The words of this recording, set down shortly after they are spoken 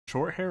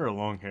Short hair or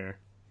long hair?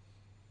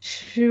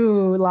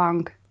 Shoo,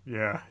 long.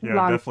 Yeah,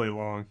 Long. definitely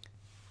long.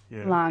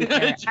 Yeah. Long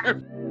hair. Sure.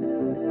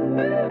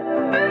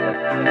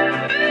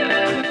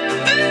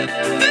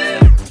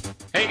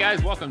 Hey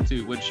guys, welcome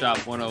to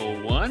Woodshop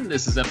 101.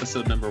 This is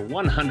episode number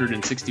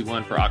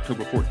 161 for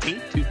October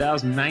 14th,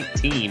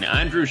 2019.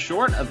 I'm Drew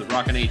Short of the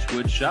Rockin' H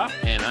Woodshop,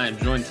 and I am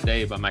joined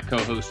today by my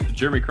co-host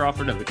Jeremy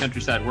Crawford of the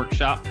Countryside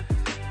Workshop,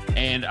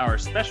 and our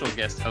special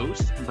guest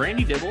host,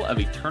 Brandi Dibble of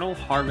Eternal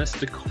Harvest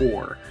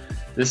Decor.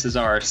 This is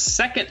our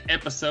second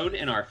episode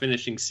in our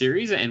finishing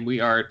series, and we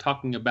are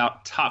talking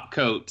about top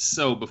coats.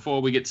 So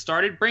before we get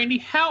started, Brandi,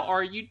 how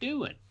are you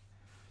doing?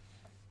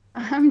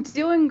 I'm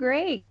doing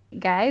great,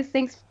 guys.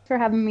 Thanks for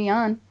having me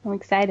on. I'm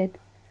excited.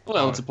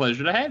 Well, it's a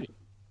pleasure to have you.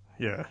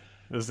 Yeah,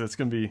 it's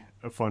going to be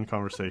a fun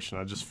conversation.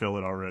 I just feel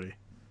it already.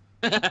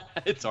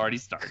 It's already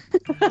started.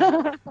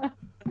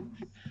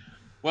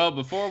 Well,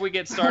 before we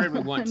get started, we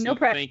want to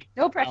thank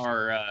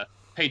our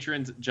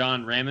patrons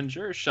John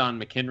Ramminger, Sean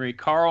McHenry,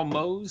 Carl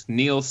Mose,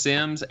 Neil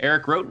Sims,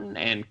 Eric Rhoten,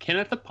 and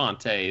Kenneth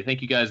Aponte.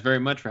 Thank you guys very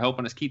much for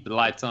helping us keep the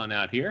lights on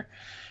out here.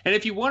 And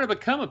if you want to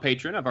become a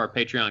patron of our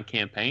Patreon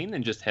campaign,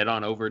 then just head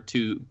on over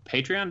to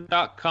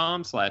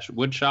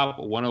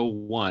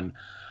patreon.com/woodshop101.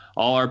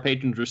 All our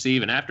patrons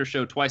receive an after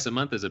show twice a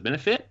month as a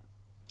benefit.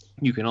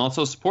 You can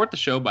also support the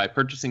show by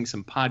purchasing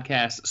some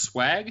podcast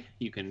swag.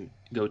 You can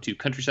go to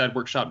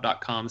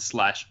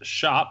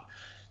countrysideworkshop.com/shop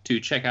to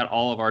check out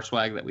all of our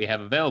swag that we have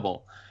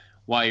available.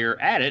 While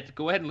you're at it,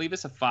 go ahead and leave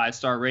us a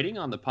 5-star rating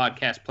on the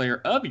podcast player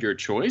of your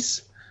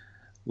choice.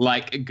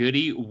 Like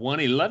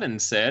Goody111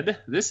 said,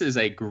 this is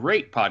a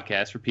great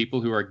podcast for people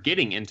who are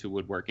getting into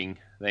woodworking.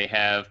 They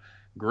have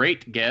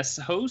great guest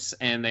hosts,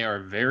 and they are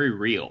very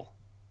real.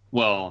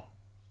 Well,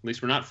 at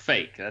least we're not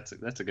fake. That's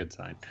a good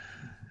sign.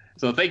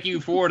 So thank you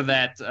for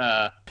that.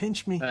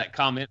 Pinch me. That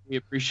comment. We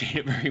appreciate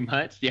it very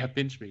much. Yeah,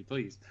 pinch me,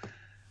 please.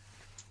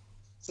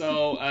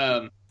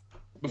 So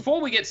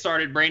before we get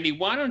started, Brandi,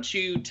 why don't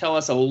you tell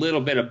us a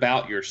little bit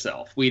about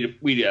yourself? We'd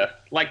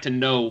like to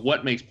know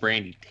what makes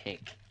Brandi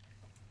tick.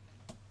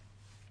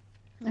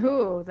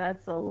 Ooh,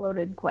 that's a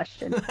loaded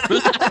question.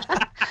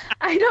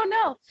 I don't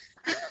know.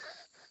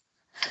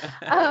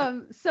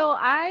 So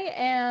I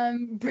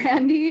am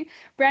Brandi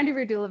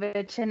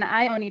Radulovich, and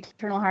I own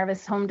Eternal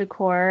Harvest Home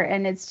Decor,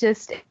 and it's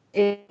just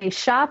a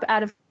shop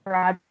out of a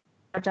garage.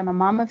 I'm a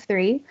mom of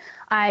 3.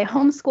 I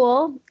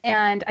homeschool,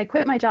 and I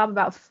quit my job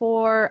about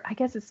 5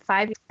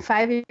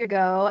 years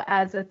ago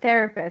as a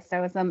therapist.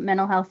 I was a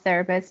mental health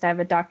therapist. I have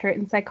a doctorate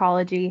in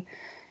psychology.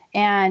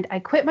 And I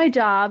quit my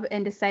job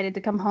and decided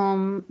to come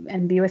home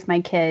and be with my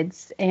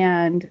kids.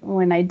 And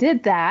when I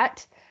did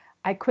that,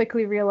 I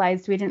quickly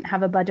realized we didn't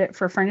have a budget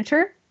for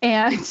furniture.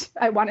 And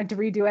I wanted to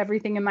redo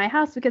everything in my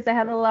house because I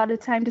had a lot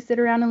of time to sit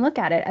around and look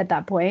at it at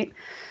that point.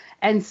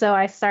 And so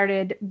I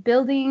started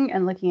building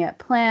and looking at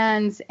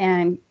plans,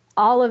 and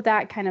all of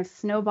that kind of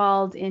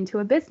snowballed into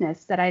a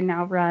business that I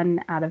now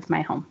run out of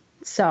my home.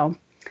 So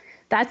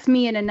that's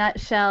me in a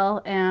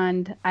nutshell,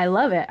 and I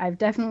love it. I've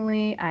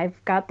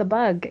got the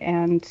bug,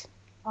 and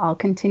I'll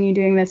continue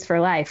doing this for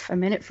life.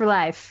 I'm in it for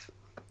life.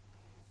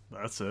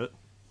 That's it.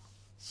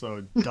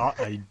 So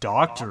a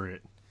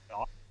doctorate.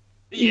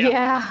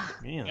 Yeah.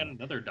 Man. Got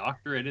another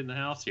doctorate in the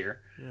house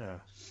here. Yeah.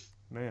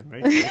 Man,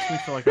 makes me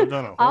feel like I've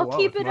done a whole I'll lot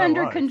keep with it my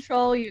under life.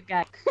 control, you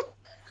guys.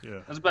 Yeah.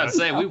 I was about to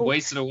say, we've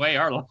wasted away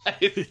our life.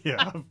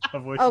 Yeah,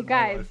 I've wasted Oh, my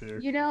guys, life here.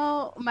 you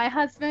know, my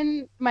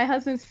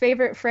husband's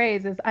favorite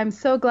phrase is, "I'm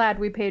so glad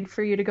we paid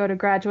for you to go to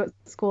graduate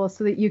school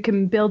so that you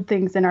can build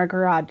things in our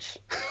garage."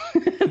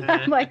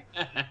 I'm like,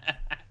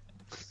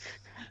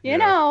 you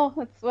know,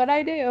 that's what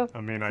I do.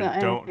 I mean, I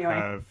So, don't anyway.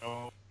 have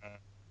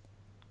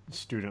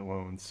student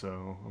loans,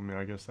 so I mean,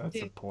 I guess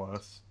that's a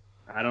plus.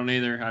 I don't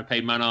either. I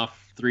paid mine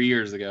off 3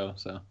 years ago,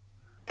 so.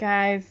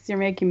 Guys, you're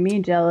making me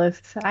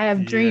jealous. I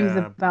have dreams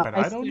Yeah, about but my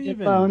I don't student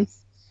even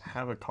loans.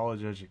 have a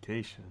college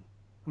education.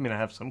 I mean, I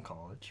have some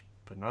college,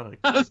 but not a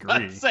I was about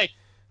degree. to say,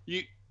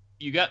 you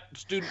got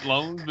student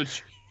loans,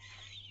 but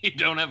you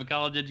don't have a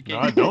college education.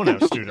 No, I don't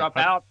have student. Drop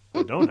out.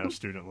 I don't have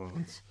student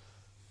loans.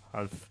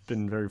 I've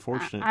been very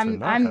fortunate to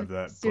not I'm have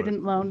that.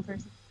 student loan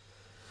person.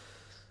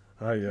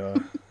 I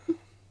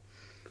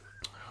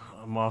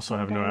I'm also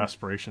have no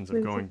aspirations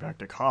of going back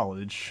to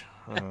college.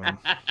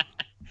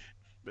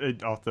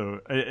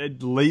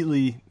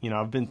 Lately, you know,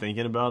 I've been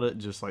thinking about it,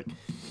 just like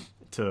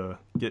to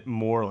get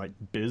more like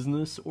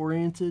business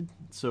oriented.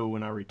 So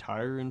when I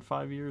retire in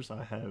 5 years,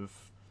 I have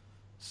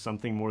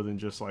something more than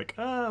just like,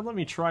 let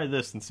me try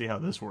this and see how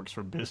this works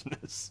for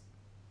business.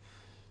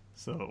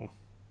 So,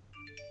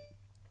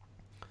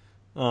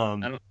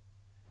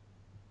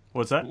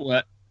 what's that?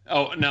 What?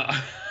 Oh no,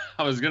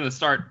 I was gonna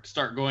start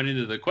going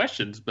into the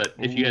questions, but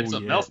if you had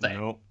something else to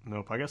add.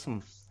 Nope. I got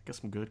some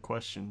good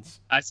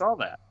questions. I saw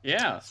that.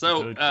 Yeah.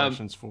 So, Good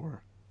questions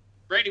for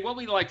Brandi, what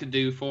we like to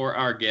do for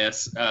our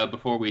guests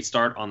before we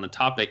start on the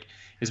topic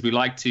is we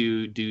like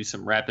to do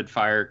some rapid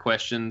fire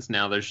questions.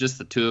 Now, there's just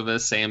the two of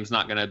us. Sam's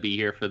not going to be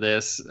here for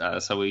this,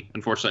 so we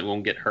unfortunately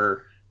won't get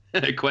her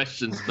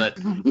questions. But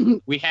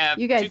we have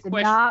you guys two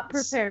did not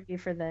prepare me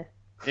for this.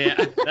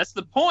 Yeah, that's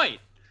the point.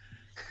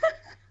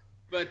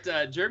 But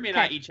Jeremy and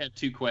I each have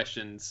 2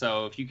 questions,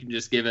 so if you can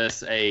just give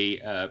us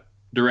a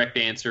direct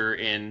answer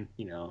in,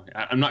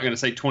 I'm not going to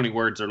say 20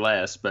 words or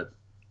less, but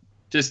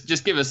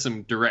just give us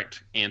some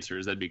direct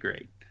answers. That'd be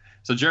great.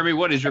 So, Jeremy,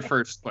 what is your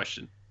first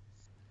question?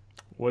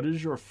 What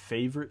is your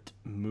favorite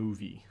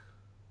movie?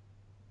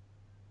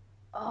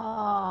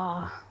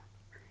 Oh,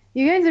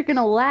 you guys are going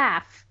to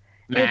laugh.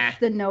 Nah. It's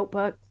The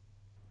Notebook.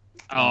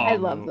 Oh, I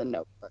love The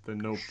Notebook. The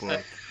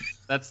Notebook.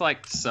 That's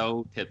like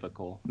so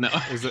typical. No.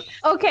 Is it?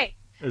 Okay.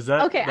 Is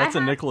that Okay, that's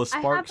a Nicholas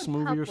Sparks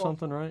movie or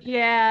something, right?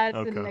 Yeah,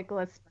 it's a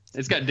Nicholas Sparks.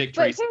 It's got Dick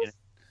Tracy in it.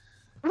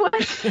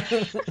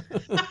 What?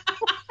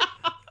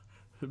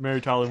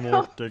 Mary Tyler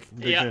Moore, Dick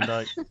Van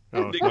Dyke.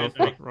 Oh, Dick Van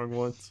Dyke. Wrong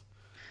ones.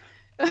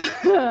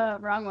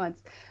 Wrong ones.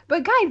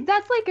 But guys,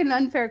 that's like an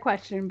unfair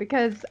question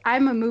because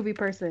I'm a movie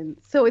person.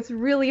 So it's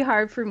really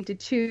hard for me to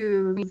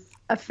choose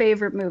a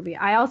favorite movie.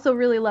 I also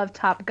really love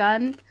Top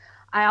Gun.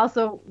 I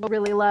also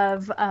really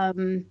love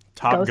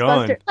Top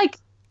Gun. Like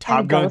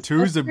Top Gun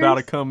 2 is about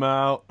to come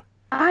out.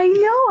 I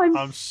know.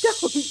 I'm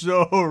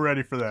so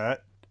ready for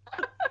that.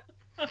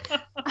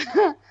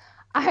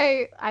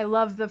 I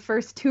love the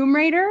first Tomb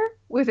Raider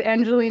with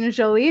Angelina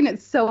Jolie, and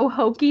it's so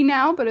hokey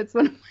now, but it's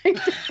one of my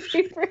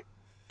favorites.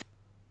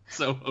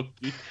 So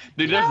hokey.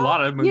 Dude, there's a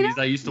lot of movies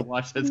I used to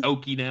watch that's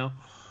hokey now.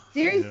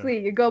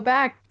 Seriously, you go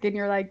back and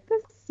you're like,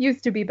 this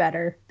used to be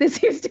better.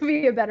 This used to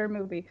be a better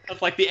movie.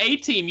 It's like the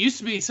A-Team used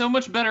to be so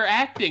much better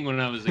acting when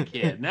I was a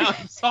kid. Now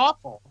it's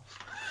awful.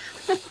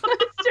 It's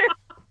true.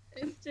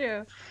 It's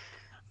trure.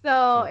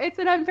 So it's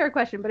an unfair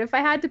question, but if I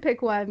had to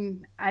pick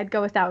one, I'd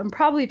go with that one.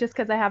 Probably just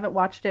because I haven't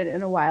watched it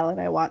in a while and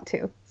I want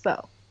to.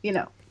 So,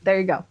 there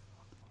you go.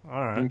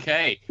 All right.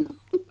 Okay.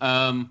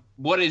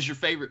 What is your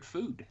favorite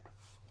food?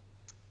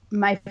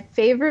 My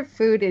favorite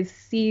food is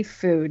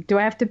seafood. Do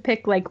I have to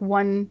pick like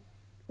one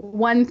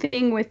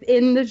thing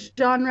within the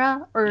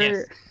genre or?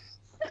 Yes.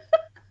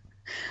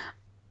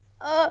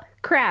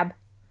 Crab.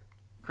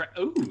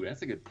 Ooh,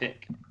 that's a good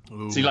pick.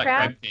 Ooh. So you like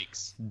crab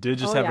cakes? Did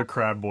just have a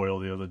crab boil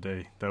the other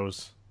day. That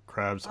was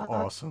crab's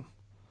awesome.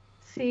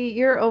 See,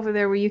 you're over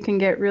there where you can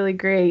get really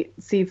great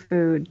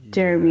seafood,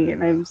 Jeremy,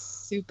 and I'm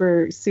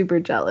super, super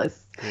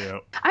jealous. Yeah.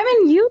 I'm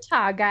in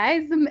Utah,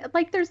 guys.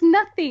 Like, there's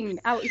nothing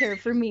out here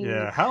for me.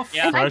 Yeah. How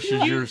fresh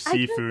is your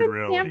seafood,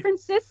 really? San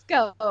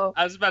Francisco.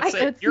 I was about to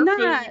say, your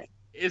food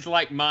is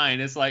like mine.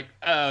 It's like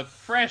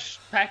fresh,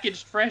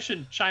 packaged fresh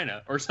in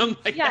China or something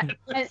like that.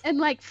 Yeah, and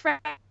like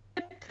fresh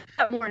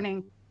that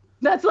morning.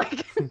 That's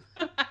like...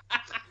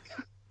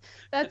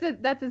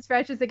 That's as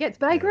fresh as it gets.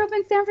 But I grew up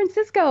in San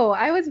Francisco.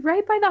 I was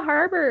right by the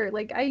harbor.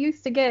 Like, I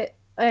used to get...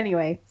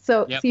 Anyway,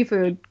 so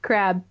seafood,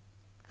 crab.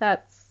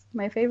 That's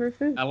my favorite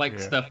food. I like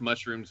stuffed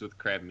mushrooms with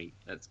crab meat.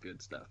 That's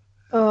good stuff.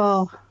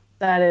 Oh,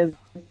 that is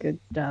good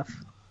stuff.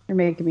 You're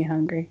making me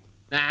hungry.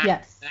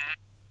 Yes.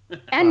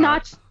 And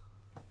nachos.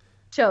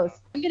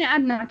 I'm going to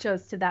add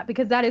nachos to that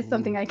because that is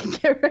something I can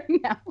get right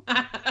now.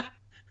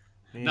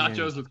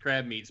 Nachos with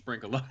crab meat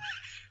sprinkled on.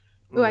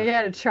 Ooh, I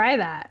gotta try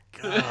that.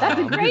 God,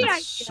 that's a great idea.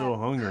 I'm so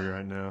hungry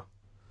right now.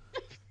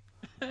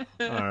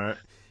 All right.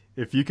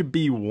 If you could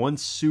be one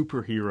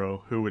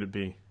superhero, who would it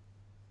be?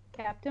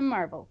 Captain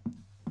Marvel.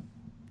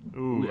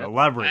 Ooh,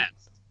 elaborate.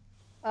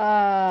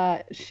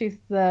 She's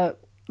the...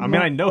 I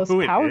mean, I know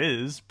who it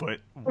is, but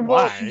why?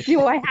 Well,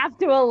 do I have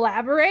to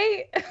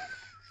elaborate?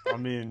 I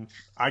mean,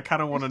 I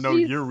kind of want to know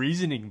your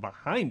reasoning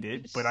behind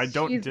it, but I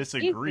don't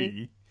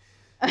disagree.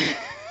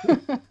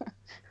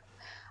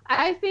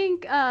 I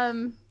think...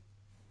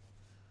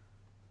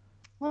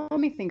 Well,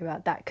 let me think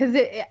about that because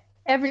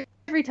every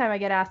time I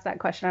get asked that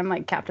question, I'm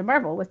like Captain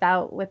Marvel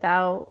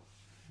without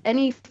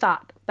any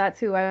thought. That's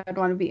who I would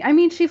want to be. I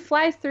mean, she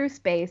flies through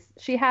space.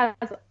 She has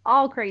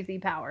all crazy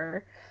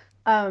power.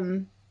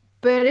 But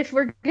if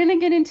we're gonna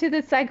get into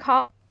the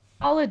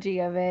psychology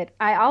of it,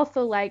 I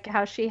also like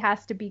how she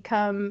has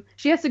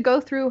to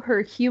go through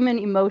her human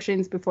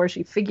emotions before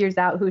she figures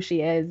out who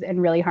she is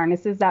and really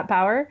harnesses that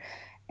power.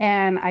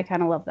 And I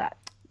kind of love that.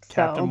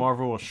 Captain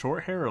Marvel with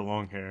short hair or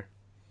long hair?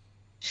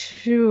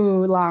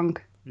 Shoo, long.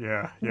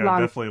 Yeah,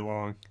 long. Definitely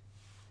long.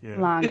 Yeah.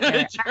 Long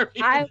hair.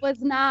 I was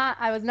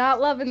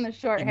not loving the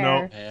short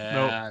hair. Nope.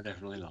 Yeah,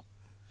 definitely not.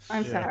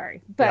 I'm sorry,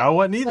 but I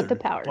wasn't either. But the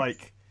powers.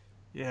 Like,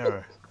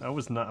 I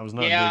was not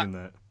digging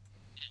that.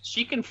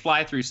 She can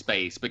fly through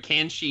space, but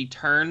can she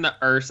turn the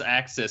Earth's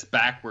axis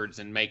backwards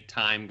and make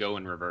time go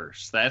in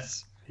reverse?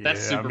 That's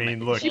Superman. I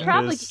mean, look, she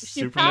probably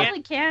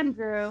can,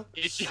 Drew.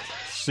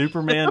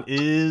 Superman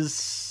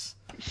is.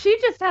 She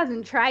just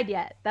hasn't tried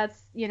yet.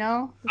 That's, the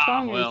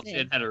song well,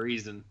 it had a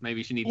reason.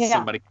 Maybe she needs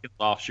somebody killed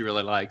off she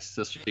really likes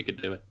so she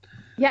could do it.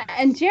 Yeah,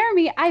 and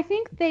Jeremy, I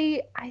think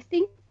they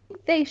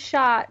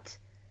shot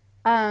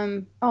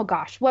oh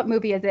gosh, what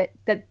movie is it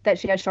that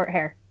she has short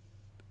hair?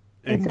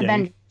 It's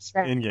Avengers,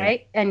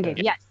 right?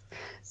 Endgame, yes.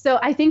 So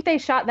I think they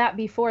shot that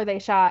before they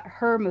shot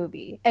her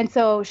movie. And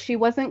so she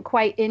wasn't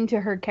quite into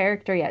her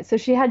character yet. So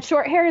she had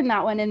short hair in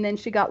that one and then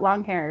she got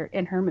long hair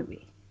in her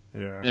movie.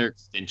 Yeah. They're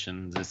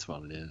extensions. That's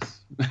what it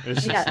is.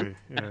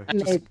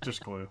 It's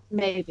just glue.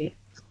 Maybe.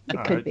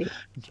 It could be.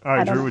 All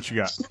right, I don't Drew, know. what you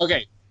got?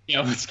 Okay,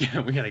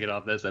 we gotta get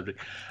off that subject.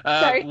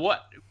 Sorry.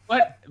 What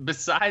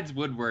besides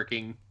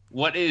woodworking?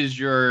 What is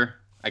your,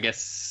 I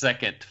guess,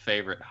 second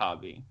favorite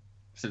hobby?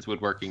 Since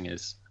woodworking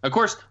is, of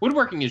course,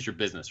 woodworking is your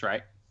business,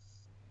 right?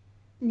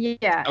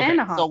 Yeah, Okay, and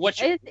a so hobby.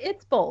 what's your-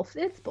 It's both.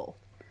 It's both.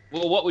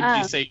 Well, what would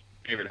you say your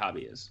favorite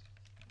hobby is,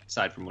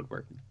 aside from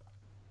woodworking?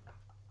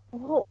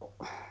 Oh,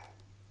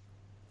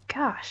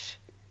 gosh.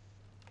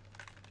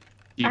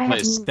 Do you I play?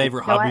 have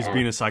Favorite No, hobby is I-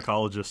 being a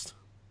psychologist.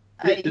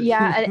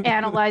 Yeah,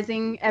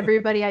 analyzing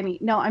everybody I mew.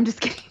 No, I'm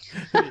just kidding.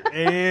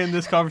 And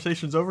this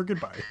conversation's over.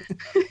 Goodbye.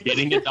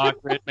 Getting a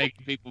doctorate,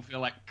 making people feel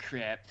like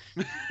crap.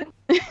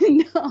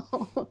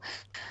 No.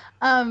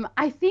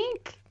 I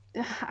think,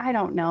 I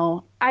don't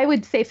know. I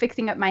would say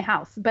fixing up my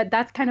house, but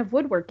that's kind of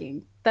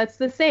woodworking. That's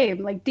the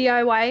same. Like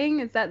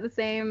DIYing, is that the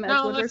same as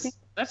No, woodworking?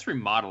 that's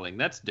remodeling.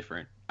 That's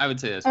different. I would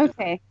say that's different.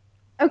 Okay.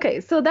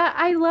 Okay, so that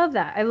I love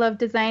that. I love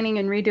designing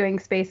and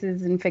redoing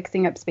spaces and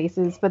fixing up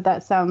spaces, but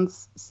that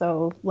sounds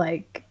so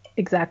like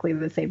exactly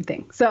the same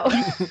thing. So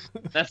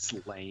That's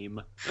lame.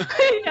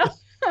 I know.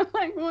 I'm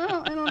like,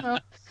 well, I don't know.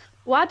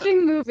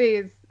 Watching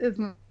movies is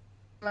my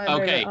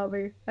Okay. favorite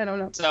hobby. I don't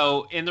know.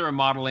 So in the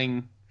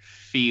remodeling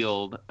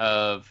field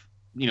of,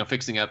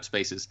 fixing up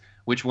spaces,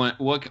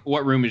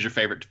 what room is your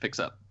favorite to fix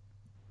up?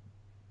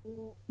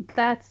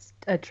 That's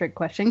a trick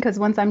question because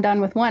once I'm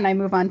done with one, I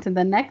move on to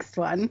the next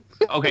one.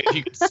 Okay, if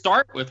you could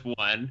start with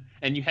one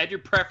and you had your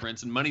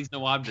preference and money's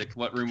no object,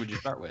 what room would you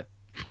start with?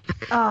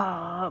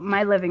 Oh,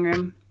 my living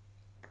room.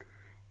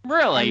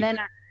 Really? And then,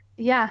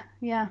 yeah,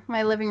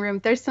 my living room.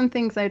 There's some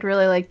things I'd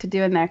really like to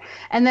do in there.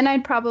 And then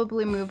I'd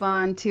probably move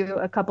on to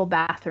a couple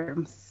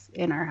bathrooms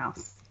in our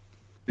house.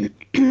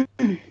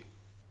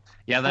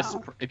 Yeah, that's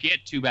Oh. if you had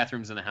 2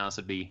 bathrooms in the house,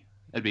 it'd be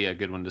a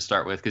good one to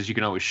start with because you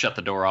can always shut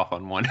the door off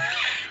on one.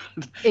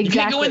 You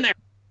can't go in there.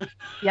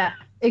 Yeah,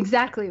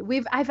 exactly.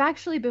 I've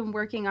actually been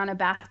working on a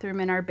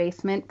bathroom in our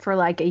basement for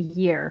like a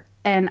year,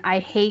 and I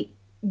hate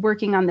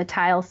working on the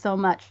tile so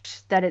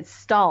much that it's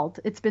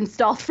stalled. It's been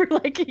stalled for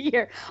like a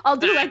year. I'll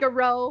do like a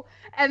row,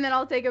 and then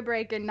I'll take a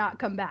break and not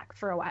come back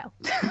for a while.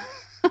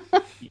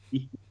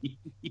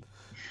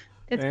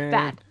 It's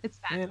bad. It's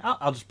bad. And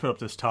I'll just put up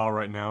this towel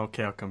right now.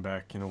 Okay, I'll come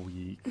back in a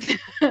week.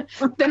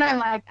 Then I'm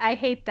like, I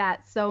hate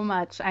that so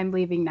much. I'm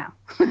leaving now.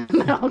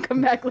 Then I'll come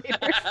back later.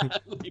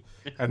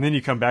 And then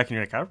you come back and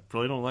you're like, I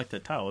really don't like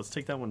that towel. Let's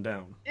take that one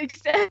down.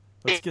 Exactly.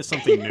 Let's get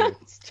something new.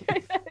 Let's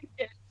try that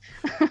again.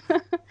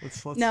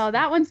 Let's No,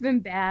 that one's been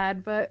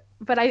bad, but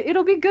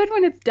it'll be good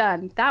when it's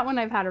done. That one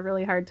I've had a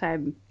really hard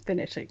time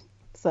finishing.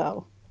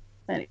 So,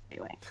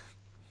 anyway.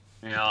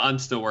 I'm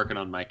still working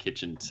on my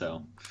kitchen,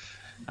 so.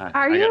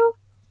 Are you?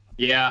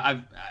 Yeah,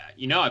 I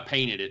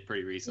painted it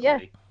pretty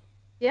recently.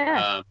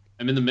 Yeah.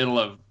 I'm in the middle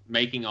of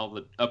making all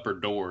the upper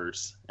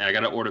doors, and I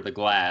got to order the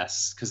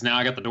glass because now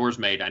I got the doors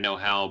made. I know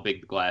how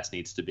big the glass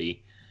needs to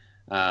be,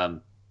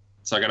 so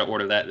I got to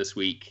order that this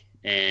week,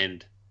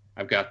 and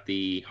I've got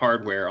the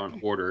hardware on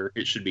order.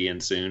 It should be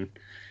in soon.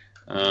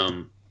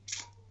 And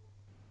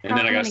How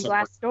then I got many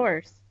glass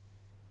doors?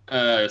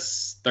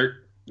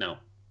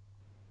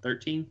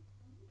 13.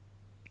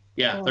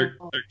 Yeah,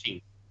 Oh.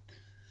 13.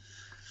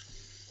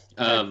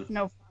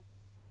 No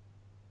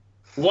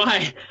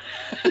Why?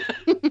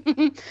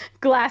 fun.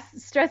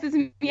 Glass stresses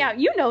me out.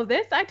 You know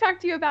this. I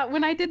talked to you about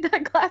when I did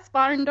that glass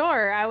barn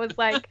door. I was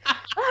like,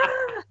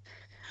 ah.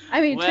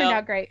 I mean, it turned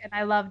out great, and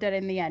I loved it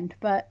in the end,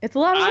 but it's a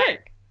lot of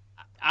work.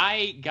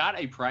 I got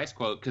a price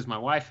quote because my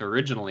wife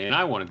originally, and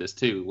I wanted this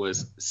too,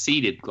 was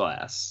seeded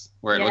glass,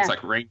 where it looks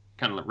like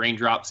kind of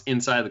raindrops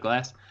inside the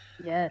glass.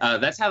 Yes.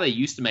 That's how they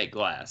used to make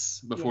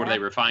glass before they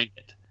refined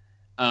it.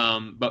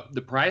 But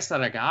the price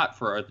that I got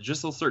for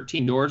just those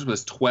 13 doors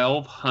was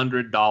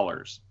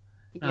 $1,200.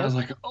 Yep. I was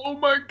like, oh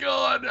my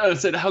God. I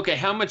said, okay,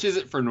 how much is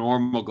it for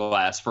normal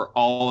glass for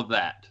all of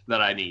that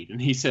I need?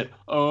 And he said,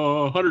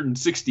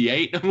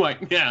 168. I'm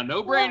like, yeah,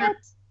 no brainer.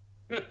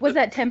 Was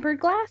that tempered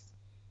glass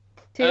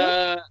too?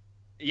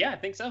 Yeah, I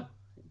think so.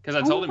 Because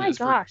I told him it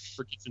was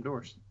for kitchen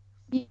doors.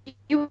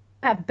 You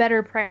have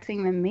better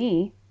pricing than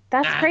me.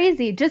 That's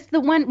crazy. Just the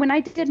one, when I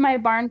did my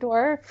barn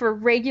door for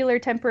regular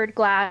tempered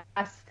glass,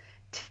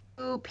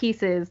 2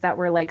 pieces that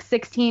were like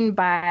 16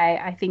 by,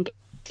 I think,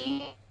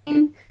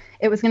 18,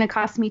 it was going to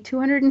cost me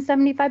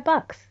 $275.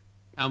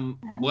 Well, I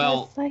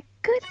was like,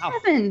 good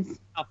heavens.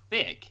 How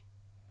thick?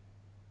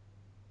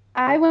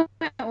 I went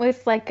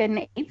with like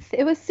an 1/8.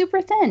 It was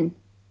super thin.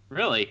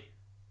 Really?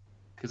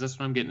 Because that's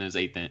what I'm getting is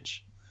 1/8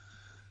 inch.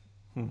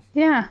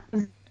 Yeah.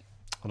 I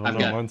don't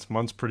know.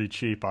 Mine's pretty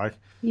cheap.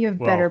 You have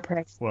better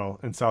price. Well,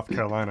 in South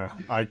Carolina,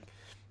 I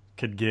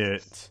could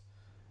get.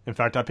 In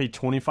fact, I paid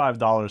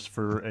 $25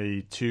 for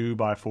a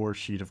 2x4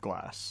 sheet of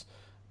glass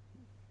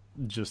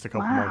just a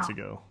couple months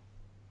ago.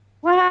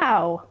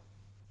 Wow.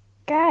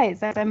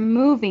 Guys, I'm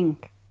moving.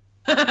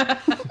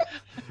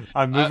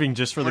 I'm moving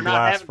just for the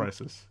glass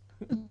prices.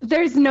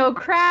 There's no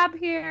crab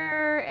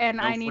here, and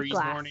I need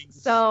glass.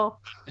 Warnings. So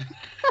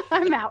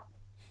I'm out.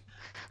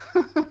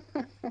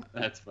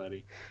 That's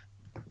funny.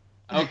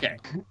 Okay.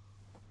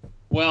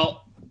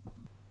 Well,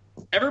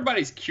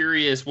 everybody's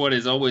curious what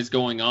is always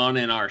going on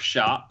in our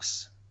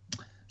shops.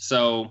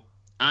 So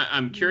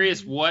I'm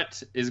curious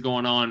what is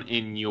going on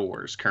in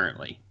yours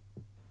currently,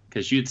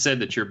 because you'd said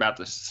that you're about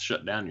to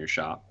shut down your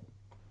shop.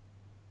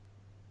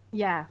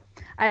 Yeah,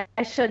 I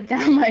shut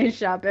down my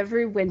shop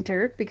every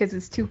winter because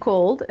it's too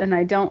cold and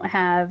I don't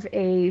have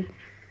any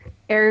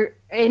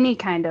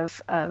kind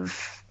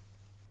of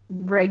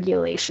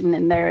regulation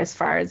in there as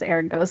far as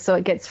air goes. So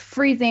it gets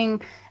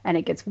freezing and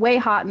it gets way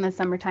hot in the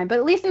summertime. But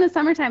at least in the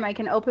summertime, I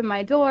can open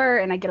my door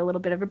and I get a little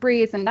bit of a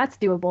breeze, and that's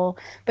doable.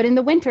 But in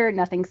the winter,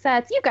 nothing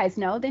sets. You guys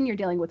know, then you're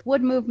dealing with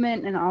wood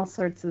movement and all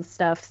sorts of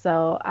stuff.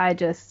 So I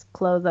just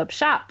close up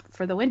shop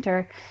for the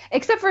winter,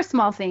 except for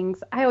small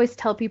things. I always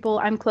tell people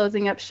I'm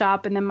closing up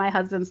shop, and then my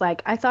husband's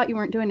like, I thought you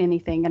weren't doing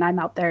anything, and I'm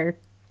out there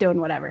doing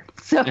whatever.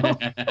 So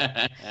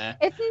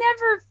it's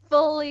never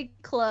fully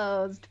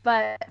closed,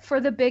 but for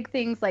the big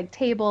things like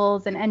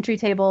tables and entry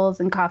tables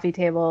and coffee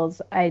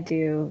tables, I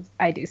do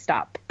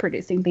stop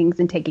producing things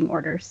and taking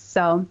orders.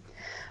 So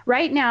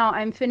right now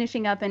I'm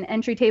finishing up an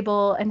entry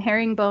table and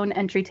herringbone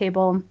entry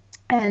table,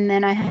 and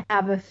then I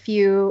have a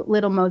few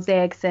little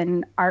mosaics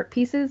and art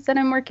pieces that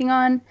I'm working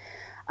on.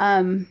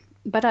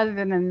 But other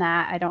than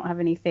that, I don't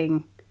have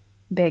anything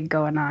big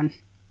going on.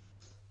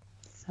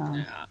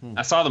 Yeah.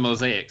 I saw the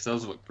mosaics.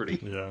 Those look pretty.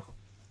 Yeah.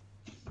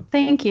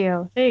 Thank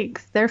you.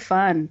 Thanks. They're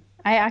fun.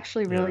 I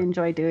actually really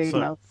enjoy doing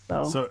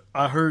those. So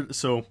I heard.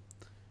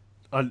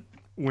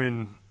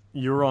 When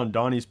you were on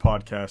Donnie's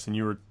podcast and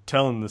you were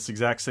telling this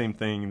exact same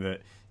thing,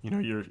 that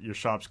your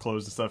shop's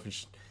closed and stuff,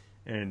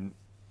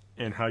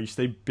 and how you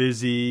stay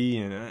busy,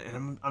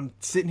 and I'm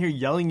sitting here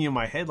yelling you in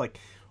my head like,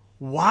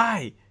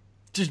 why?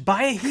 Just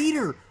buy a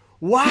heater.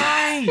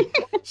 Why?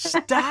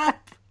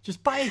 Stop.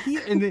 Just buy a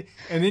heater. And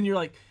then you're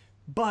like,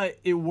 but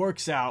it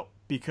works out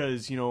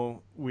because,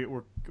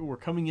 we're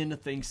coming into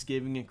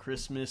Thanksgiving and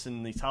Christmas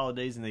and these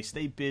holidays, and they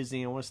stay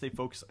busy, and I want to stay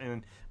focused. And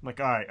I'm like,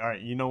 all right,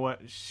 you know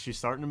what? She's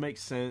starting to make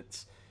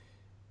sense.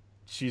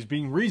 She's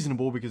being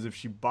reasonable, because if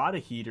she bought a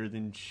heater,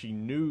 then she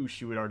knew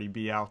she would already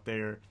be out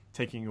there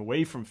taking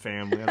away from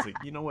family. I was like,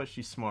 you know what?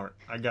 She's smart.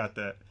 I got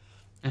that.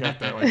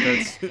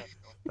 Like,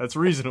 that's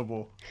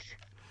reasonable.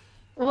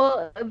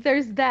 Well,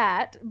 there's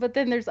that, but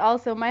then there's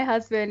also my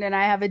husband and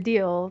I have a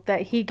deal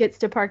that he gets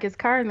to park his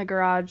car in the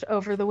garage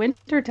over the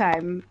winter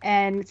time,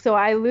 and so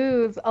I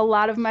lose a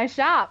lot of my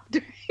shop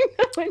during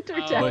the winter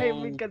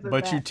time because of that.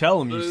 But you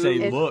tell him, you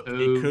say, look,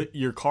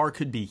 your car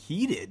could be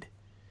heated.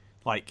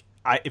 Like,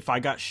 if I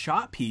got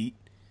shop heat,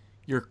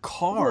 your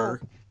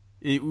car,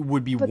 it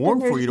would be warm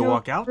for you to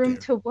walk out there. Room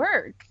to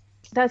work.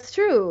 That's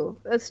true.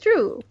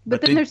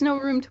 But then there's no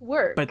room to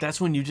work. But that's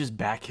when you just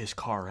back his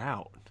car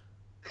out.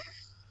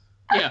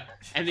 Yeah,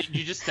 and then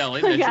you just tell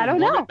him that you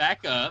warm it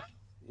back up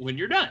when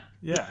you're done.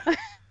 Yeah.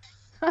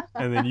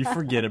 And then you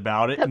forget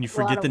about it, and you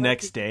forget the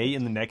next day,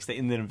 and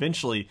then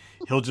eventually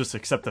he'll just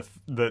accept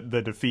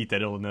the defeat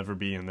that it'll never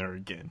be in there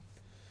again.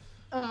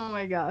 Oh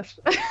my gosh.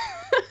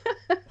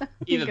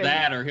 Either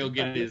that, or he'll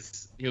get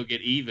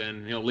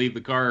even. He'll leave the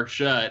car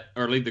shut,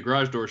 or leave the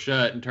garage door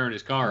shut, and turn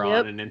his car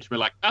on, and then she'll be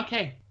like,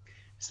 "Okay,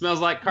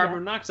 smells like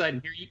carbon monoxide in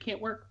here. You can't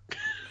work."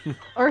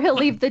 Or he'll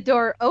leave the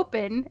door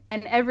open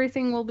and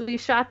everything will be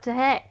shot to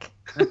heck.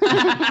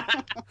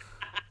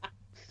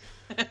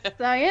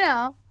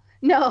 So,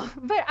 no,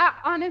 but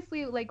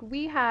honestly, like,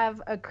 we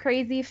have a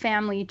crazy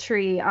family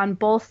tree on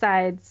both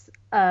sides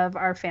of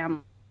our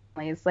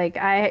families. Like,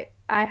 I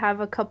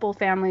have a couple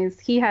families.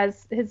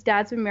 His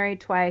dad's been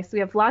married twice. We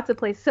have lots of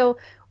places. So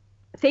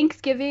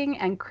Thanksgiving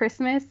and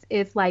Christmas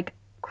is like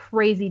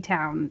crazy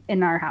town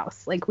in our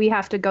house. Like, we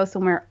have to go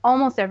somewhere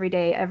almost every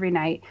day, every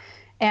night.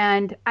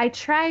 And I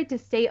tried to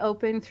stay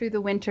open through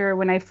the winter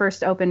when I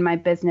first opened my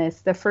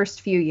business, the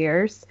first few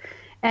years.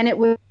 And it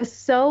was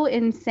so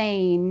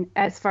insane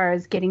as far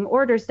as getting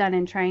orders done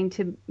and trying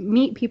to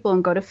meet people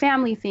and go to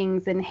family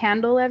things and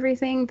handle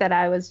everything, that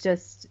I was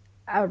just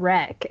a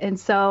wreck. And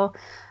so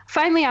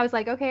finally I was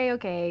like,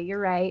 okay, you're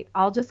right.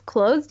 I'll just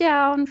close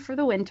down for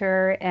the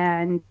winter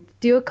and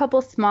do a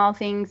couple small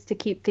things to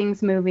keep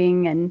things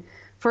moving and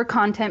for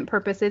content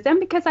purposes.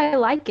 And because I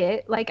like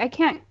it, like, I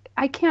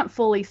can't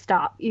fully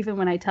stop, even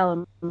when I tell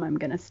them I'm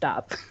going to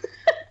stop.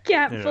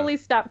 Can't fully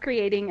stop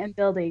creating and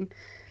building.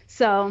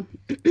 So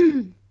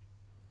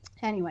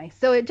anyway,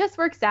 so it just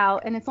works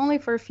out, and it's only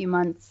for a few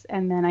months,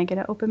 and then I get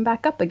to open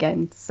back up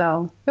again.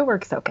 So it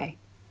works okay.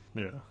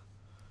 Yeah.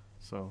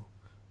 So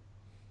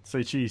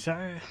say cheese.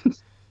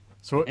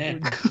 So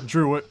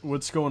Drew,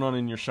 what's going on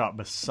in your shop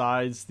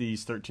besides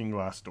these 13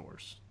 glass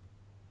doors?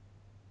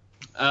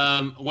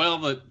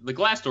 Well, the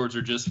glass doors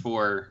are just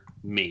for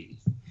me.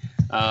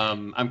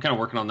 I'm kind of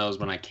working on those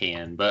when I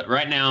can, but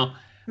right now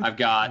I've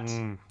got.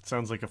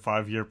 Sounds like a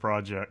 5-year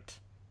project.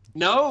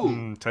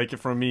 No, take it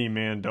from me,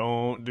 man.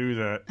 Don't do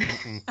that.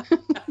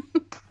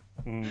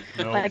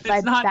 No. Like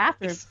by the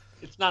bathroom.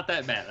 It's not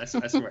that bad. I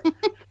swear.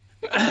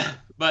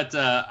 But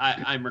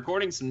I'm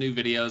recording some new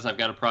videos. I've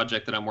got a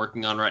project that I'm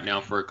working on right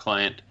now for a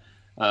client.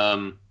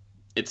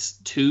 It's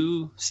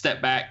 2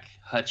 step back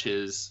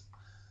hutches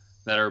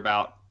that are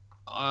about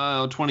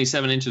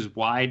 27 inches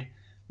wide.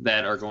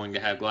 that are going to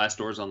have glass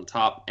doors on the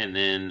top, and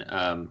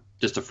then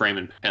just a frame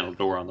and panel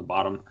door on the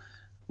bottom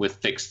with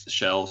fixed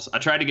shelves. I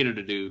tried to get her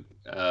to do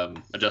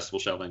adjustable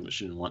shelving, but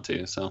she didn't want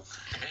to. So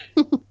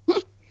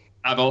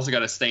I've also got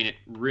to stain it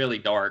really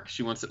dark.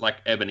 She wants it like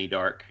ebony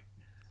dark.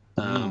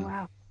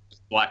 Wow.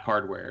 Black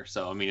hardware.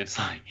 So I mean, it's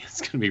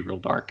gonna be real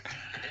dark.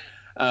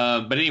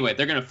 But anyway,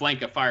 they're gonna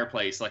flank a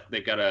fireplace. Like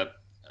they've got a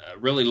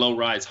really low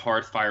rise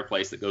hearth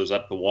fireplace that goes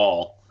up the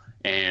wall,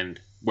 and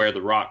where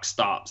the rock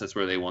stops, that's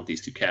where they want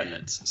these two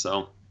cabinets.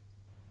 So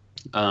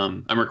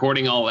I'm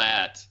recording all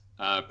that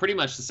pretty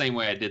much the same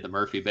way I did the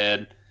Murphy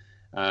bed,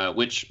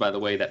 which, by the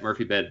way, that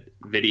Murphy bed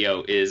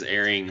video is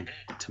airing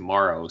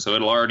tomorrow. So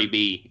it'll already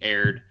be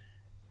aired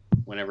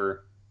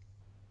whenever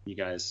you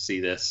guys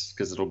see this,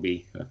 because it'll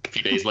be a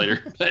few days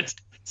later. But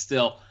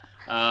still,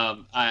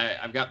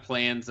 I've got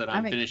plans that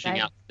I'm finishing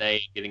out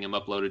today, getting them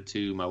uploaded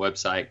to my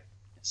website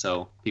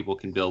so people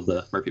can build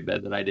the Murphy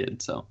bed that I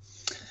did. So,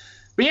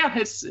 but yeah,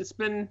 it's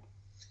been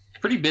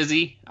pretty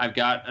busy. I've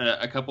got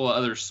a couple of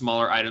other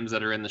smaller items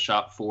that are in the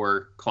shop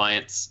for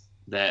clients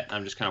that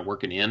I'm just kind of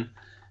working in.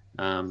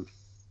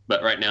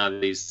 But right now,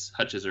 these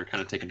hutches are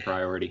kind of taking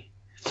priority.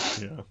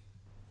 Yeah.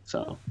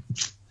 So,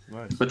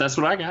 nice. But that's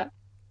what I got.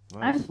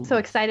 Nice. I'm so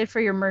excited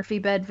for your Murphy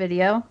bed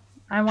video.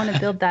 I want to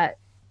build that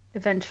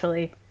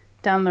eventually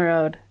down the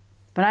road.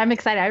 But I'm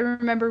excited. I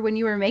remember when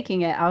you were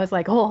making it, I was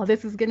like, oh,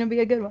 this is going to be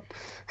a good one.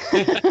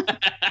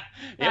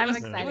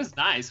 It was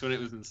nice when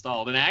it was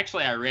installed. And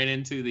actually, I ran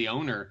into the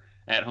owner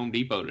at Home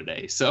Depot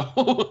today.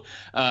 So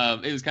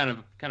it was kind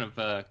of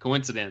a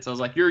coincidence. I was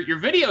like, your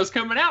video's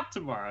coming out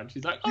tomorrow. And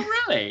she's like, oh,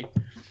 really?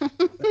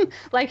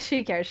 Like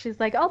she cares.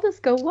 She's like, I'll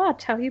just go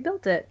watch how you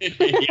built it.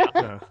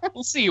 Yeah.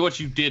 We'll see what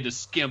you did to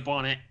skimp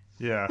on it.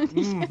 Yeah.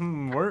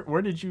 Mm-hmm.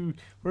 Where did you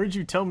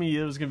tell me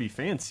it was gonna be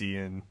fancy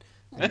and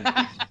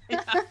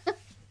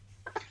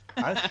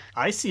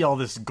I see all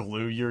this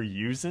glue you're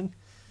using.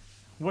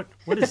 What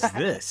is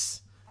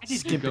this? Why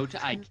did you go to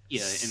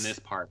IKEA in this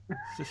part?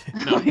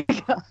 No.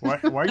 Why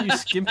are you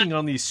skimping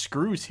on these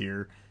screws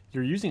here?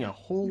 You're using a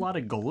whole lot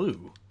of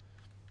glue.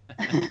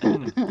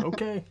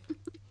 Okay.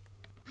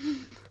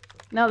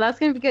 No, that's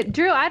going to be good.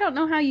 Drew, I don't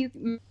know how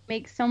you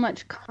make so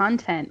much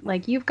content.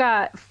 Like, you've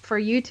got, for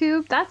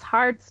YouTube, that's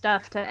hard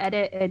stuff to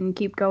edit and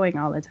keep going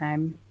all the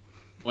time.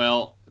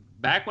 Well,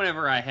 back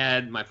whenever I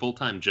had my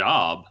full-time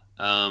job,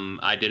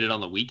 I did it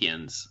on the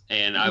weekends.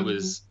 And I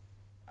was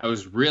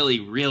really,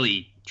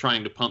 really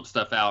trying to pump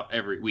stuff out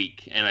every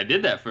week. And I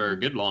did that for a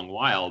good long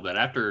while. But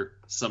after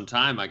some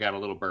time, I got a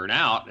little burnt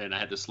out and I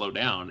had to slow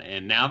down.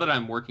 And now that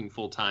I'm working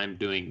full-time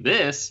doing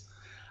this,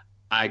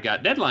 I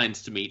got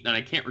deadlines to meet and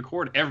I can't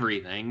record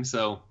everything.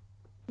 So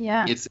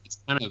yeah, it's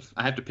kind of,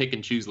 I have to pick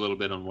and choose a little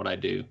bit on what I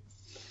do.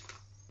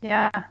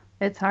 Yeah,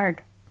 it's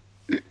hard.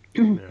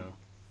 Yeah.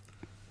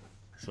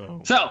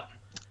 So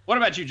what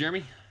about you,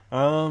 Jeremy?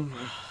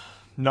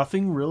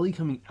 Nothing really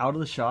coming out of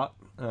the shop.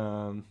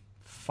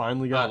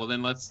 Finally got. Well,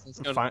 then let's go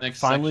to the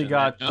next finally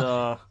section,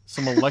 got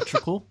some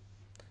electrical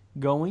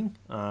going.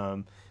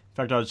 In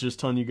fact, I was just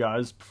telling you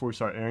guys before we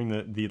start airing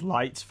that the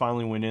lights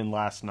finally went in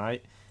last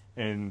night,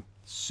 and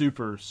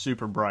super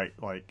bright,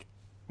 like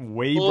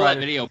way pull brighter.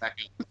 That video back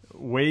up.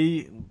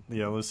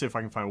 Let's see if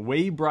I can find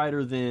way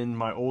brighter than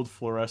my old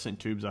fluorescent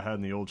tubes I had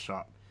in the old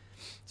shop.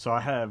 So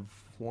I have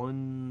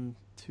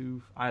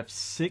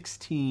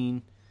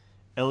 16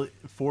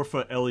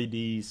 4-foot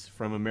LEDs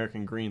from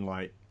American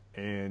Greenlight,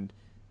 and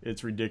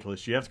it's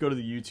ridiculous. You have to go to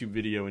the YouTube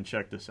video and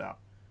check this out.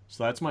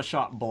 So that's my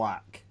shop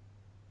black.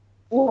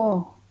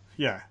 Whoa.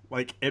 Yeah,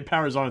 like it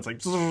powers on. It's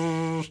like.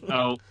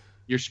 Oh,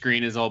 your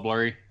screen is all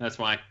blurry. That's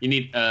why you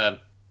need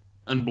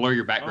unblur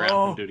your background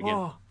and do it again.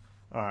 All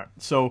right,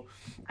 so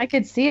I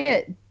could see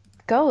it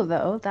go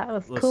though. That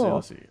was cool.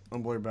 Let's see.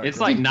 Unblur background. It's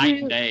like night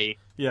and day.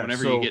 Yeah,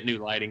 whenever you get new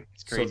lighting,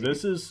 it's crazy. So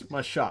this is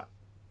my shop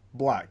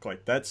black.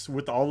 Like that's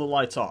with all the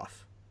lights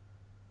off.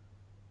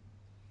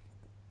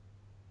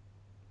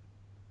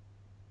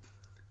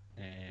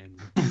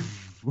 And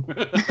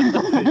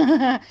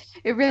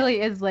it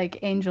really is like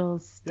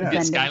angels. Yeah.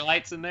 Get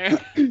skylights in there.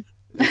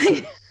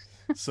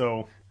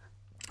 So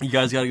you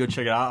guys got to go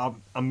check it out.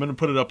 I'm going to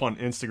put it up on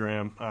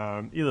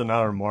Instagram either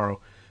now or tomorrow.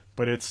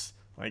 But it's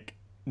like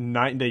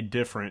night and day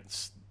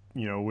difference,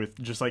 with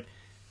just like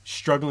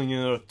struggling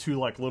with two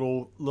like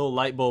little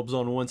light bulbs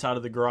on one side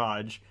of the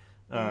garage.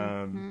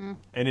 And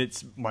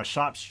it's my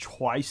shop's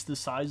twice the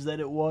size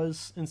that it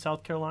was in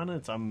South Carolina.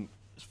 I'm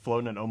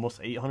floating at almost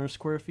 800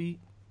 square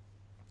feet.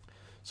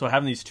 So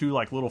having these two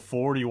like little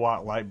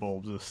 40-watt light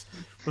bulbs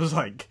was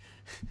like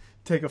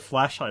take a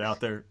flashlight out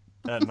there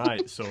at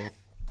night. So,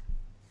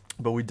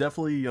 but we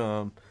definitely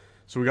so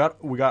we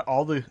got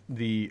all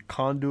the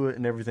conduit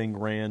and everything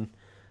ran.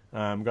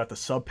 Got the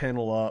sub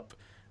panel up.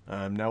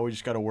 Now we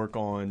just got to work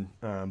on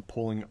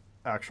pulling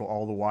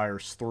all the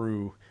wires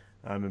through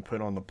and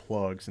put on the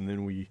plugs, and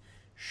then we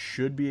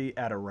should be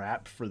at a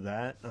wrap for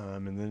that.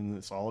 And then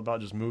it's all about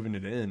just moving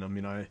it in. I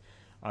mean,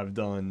 I've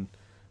done.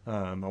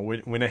 I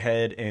went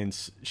ahead and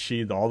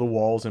sheathed all the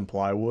walls in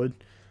plywood,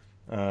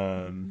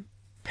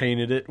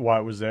 painted it while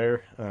it was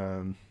there,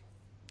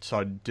 So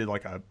I did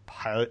like a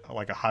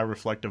high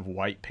reflective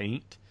white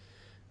paint,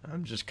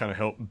 just kind of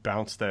help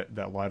bounce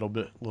that light a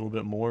little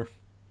bit more.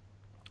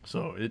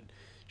 So it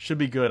should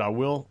be good. I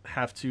will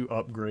have to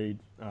upgrade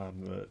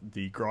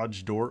the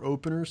garage door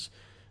openers,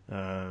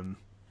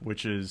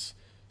 which is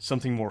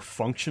something more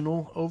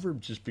functional over,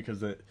 just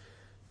because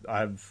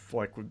I've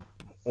like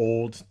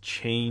old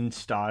chain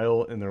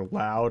style and they're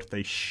loud.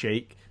 They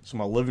shake. So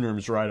my living room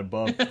is right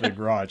above the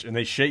garage, and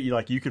they shake.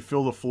 You could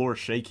feel the floor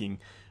shaking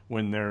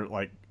when they're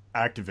like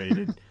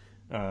activated.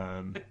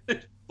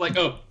 Like,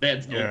 oh,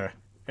 that's cool. Yeah.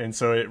 And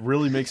so it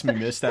really makes me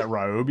miss that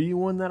Ryobi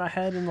one that I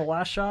had in the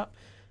last shop.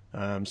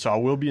 So I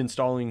will be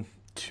installing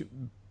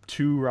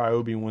two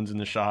Ryobi ones in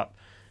the shop,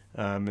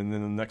 and then the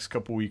next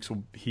couple weeks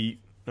will be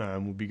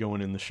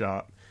going in the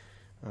shop.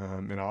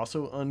 And I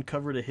also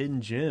uncovered a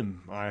hidden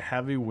gem. I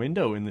have a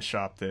window in the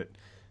shop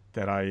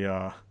that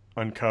I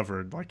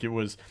uncovered. Like, it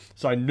was,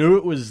 so I knew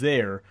it was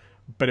there,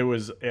 but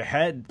it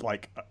had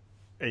like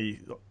a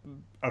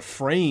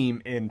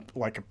frame and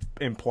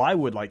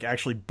plywood like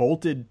actually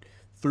bolted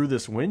through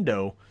this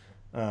window,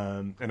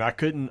 and I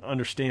couldn't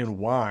understand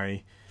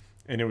why.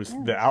 And it was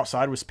the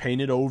outside was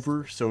painted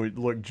over, so it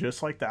looked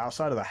just like the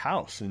outside of the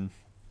house. And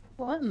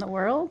what in the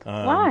world?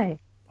 Why?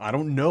 I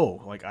don't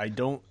know. Like, I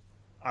don't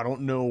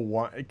know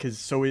why,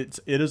 because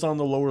it is on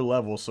the lower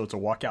level, so it's a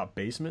walkout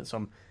basement. So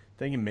I'm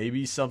thinking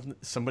maybe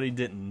somebody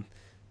didn't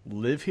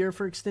live here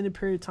for an extended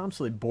period of time,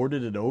 so they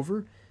boarded it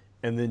over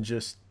and then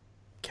just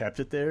kept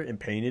it there and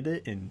painted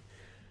it. And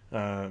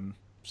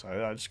so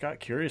I just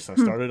got curious. I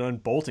started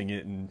unbolting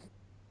it and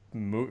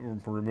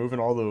removing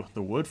all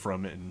the wood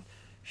from it, and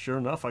sure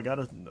enough, I got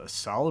a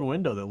solid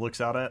window that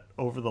looks out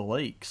over the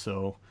lake.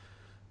 So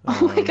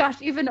oh my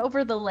gosh, even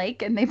over the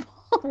lake, and they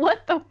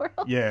what the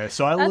world? Yeah,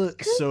 so I live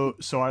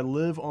I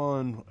live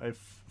on a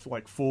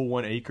full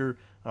 1 acre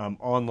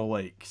on the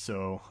lake.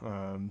 So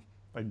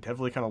I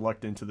definitely kind of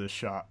lucked into this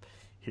shop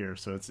here.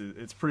 So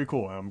it's pretty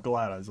cool. I'm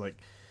glad. I was like,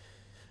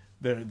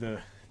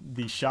 the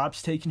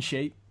shop's taking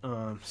shape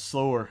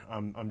slower.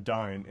 I'm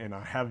dying, and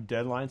I have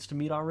deadlines to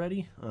meet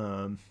already.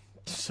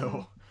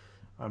 So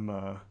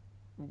I'm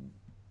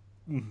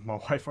my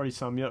wife already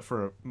signed me up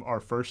for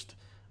our first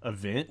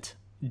event,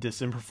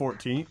 December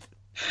 14th.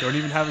 Don't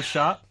even have a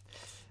shop.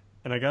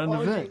 And I got an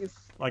event. Geez.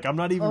 Like, I'm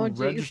not even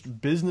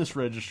business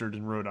registered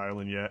in Rhode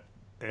Island yet,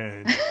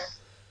 and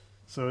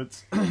so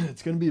it's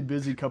going to be a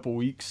busy couple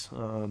weeks.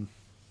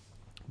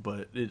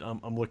 But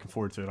I'm looking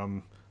forward to it.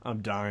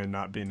 I'm dying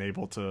not being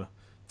able to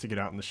get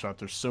out in the shop.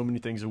 There's so many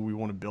things that we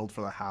want to build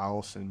for the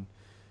house, and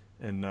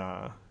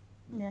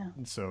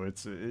so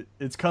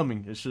it's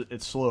coming.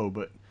 It's slow,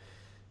 but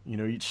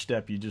each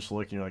step you just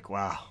look and you're like,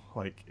 wow,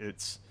 like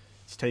it's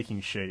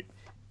taking shape.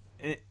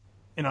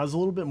 And I was a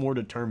little bit more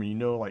determined.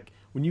 Like,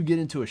 when you get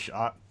into a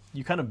shop,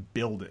 you kind of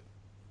build it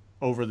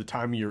over the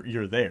time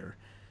you're there.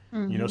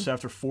 Mm-hmm. So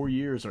after 4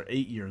 years or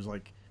 8 years,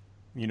 like,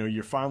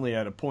 you're finally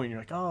at a point, you're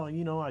like, oh,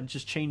 I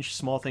just changed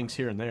small things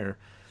here and there.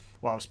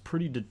 Well, I was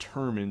pretty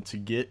determined to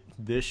get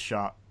this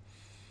shop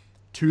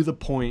to the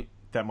point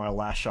that my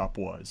last shop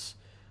was.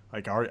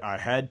 Like, I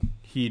had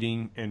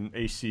heating and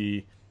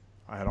AC,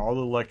 I had all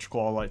the electrical,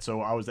 all lights.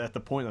 So I was at the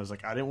point I was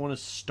like, I didn't want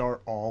to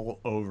start all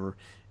over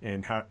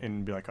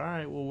and be like, all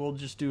right, well, we'll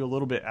just do a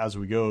little bit as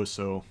we go.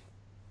 So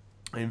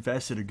I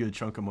invested a good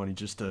chunk of money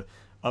just to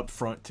up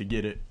front to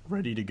get it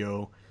ready to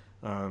go.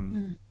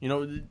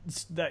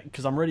 It's that,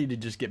 because I'm ready to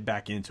just get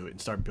back into it and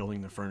start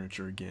building the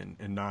furniture again,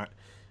 and not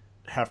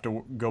have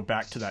to go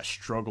back to that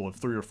struggle of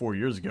 3 or 4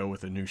 years ago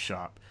with a new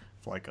shop.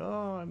 It's like,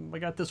 oh, I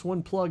got this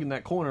one plug in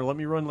that corner, let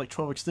me run like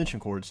 12 extension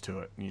cords to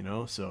it,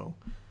 so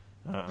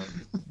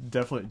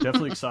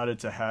definitely excited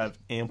to have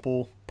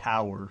ample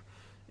power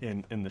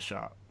in the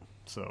shop.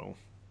 So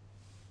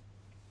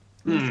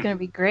it's gonna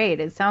be great.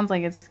 It sounds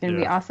like it's gonna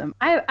be awesome.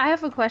 I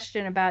have a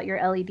question about your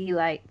LED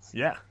lights.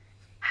 Yeah.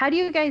 How do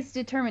you guys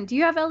determine? Do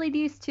you have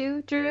LEDs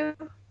too, Drew?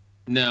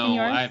 No,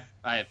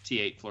 I have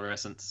T8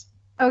 fluorescents.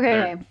 Okay.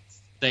 They're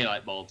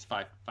daylight bulbs,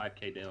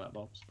 5K daylight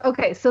bulbs.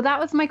 Okay, so that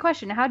was my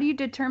question. How do you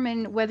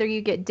determine whether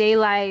you get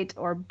daylight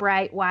or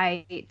bright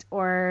white,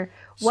 or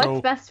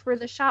what's best for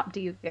the shop,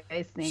 do you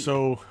guys think?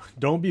 So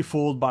don't be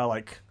fooled by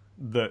like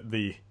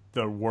the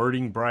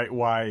wording bright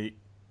white,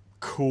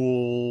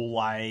 cool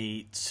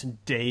lights,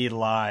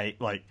 daylight.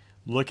 Like,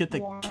 look at the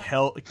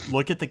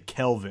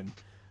Kelvin.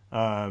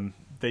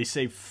 They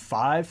say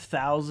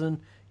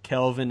 5,000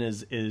 Kelvin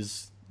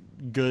is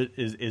good,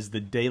 is the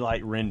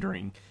daylight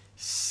rendering.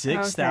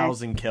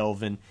 6,000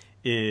 Kelvin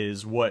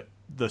is what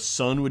the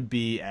sun would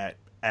be at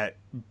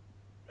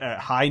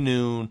high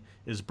noon,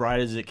 as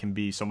bright as it can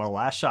be. So my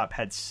last shop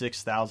had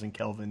 6,000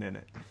 Kelvin in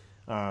it,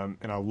 and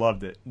I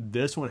loved it.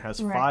 This one has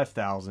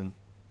 5,000,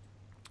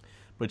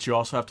 but you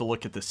also have to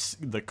look at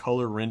the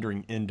color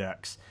rendering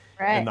index,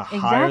 and the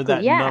higher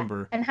that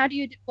number. And how do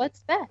you?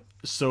 What's best?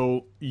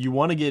 So you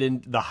want to get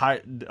in the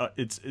high.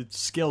 It's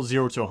scale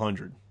 0 to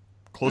 100.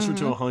 Closer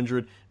to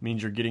 100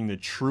 means you're getting the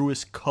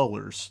truest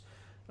colors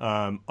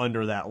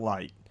under that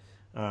light.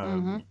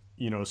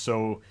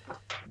 So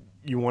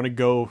you want to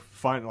go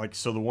find, like,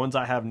 so the ones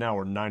I have now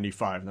are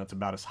 95, and that's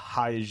about as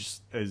high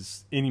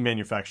as any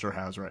manufacturer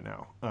has right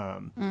now.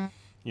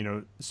 You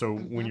know, so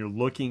when you're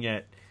looking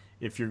at,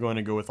 if you're going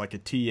to go with like a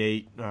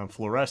T8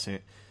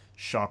 fluorescent,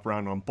 shop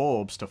around on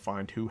bulbs to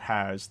find who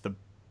has the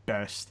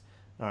best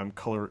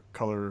color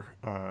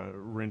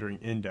rendering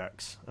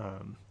index.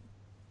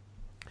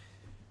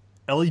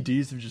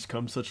 LEDs have just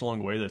come such a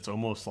long way that it's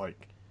almost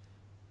like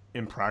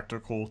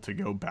impractical to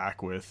go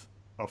back with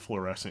a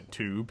fluorescent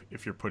tube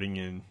if you're putting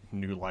in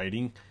new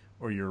lighting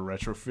or you're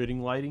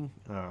retrofitting lighting.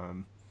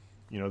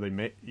 You know, they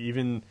make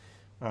even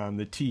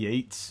the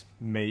T8s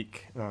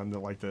make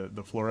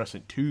the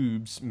fluorescent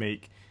tubes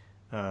make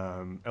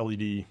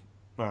LED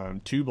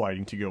tube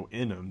lighting to go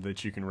in them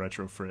that you can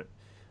retrofit.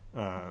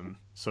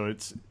 So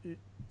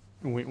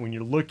when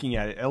you're looking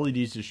at it,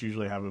 LEDs just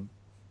usually have a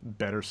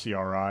better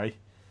CRI.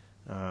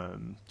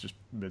 Just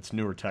it's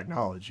newer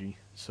technology.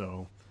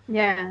 So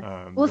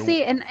yeah. Well,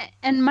 see,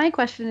 and my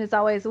question is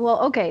always,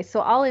 well, okay, so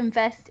I'll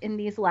invest in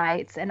these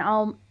lights and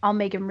I'll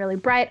make them really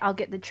bright. I'll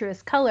get the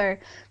truest color,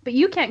 but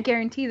you can't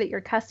guarantee that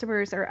your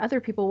customers or other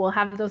people will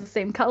have those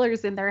same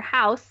colors in their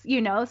house,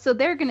 you know, so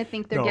they're going to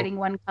think they're getting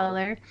one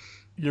color.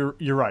 You're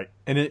right.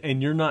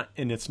 And you're not,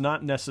 and it's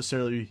not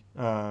necessarily,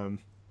 I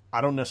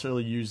don't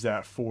necessarily use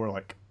that for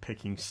like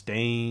picking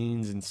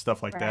stains and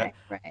stuff like that.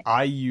 Right.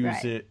 I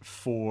use it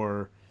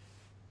for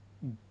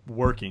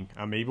working.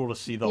 I'm able to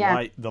see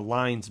the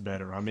lines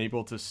better. I'm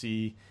able to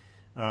see,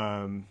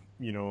 I'm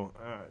able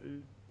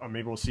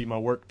to see my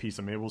workpiece.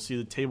 I'm able to see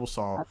the table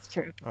saw. That's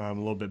true. A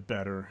little bit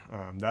better.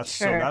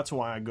 So that's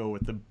why I go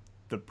with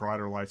the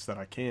brighter lights that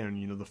I can.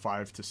 You know, the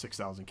 5,000 to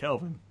 6,000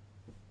 Kelvin.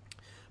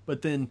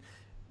 But then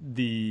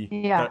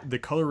the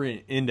color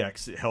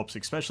index, it helps,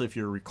 especially if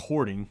you're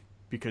recording,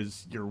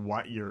 because your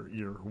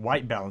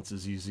white balance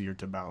is easier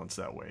to balance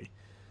that way.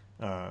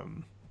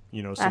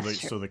 You know,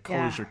 so the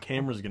colors your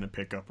camera's going to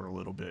pick up are a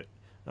little bit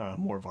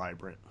more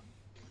vibrant.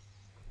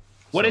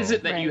 What is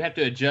it that you have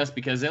to adjust?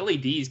 Because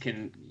LEDs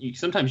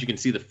sometimes you can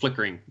see the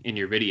flickering in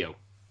your video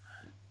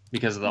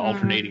because of the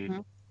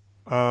alternating.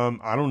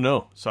 I don't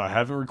know. So I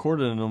haven't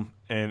recorded in them,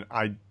 and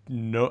I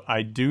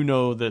do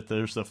know that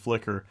there's a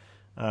flicker,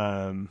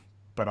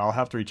 but I'll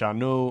have to reach out.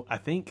 No, I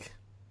think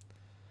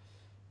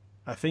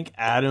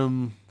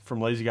Adam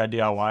from Lazy Guy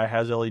DIY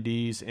has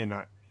LEDs, and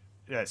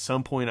at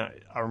some point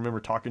I remember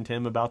talking to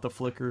him about the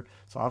flicker,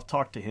 so I've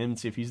talked to him and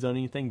see if he's done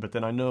anything. But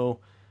then I know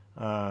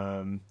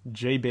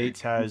Jay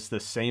Bates has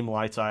the same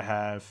lights I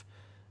have.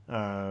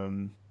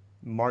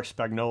 Mark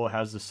Spagnola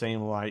has the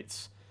same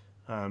lights,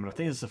 and I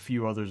think there's a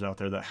few others out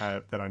there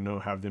that I know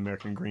have the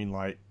American Green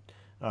Light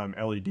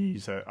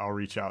LEDs that I'll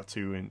reach out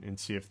to and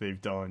see if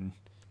they've done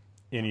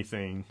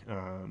anything.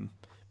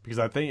 Because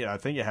I think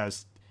it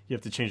has, you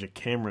have to change the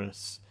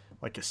camera's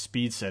like a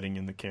speed setting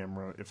in the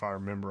camera, if I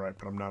remember right,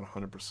 but I'm not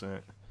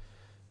 100%.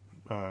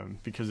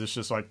 Because it's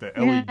just like the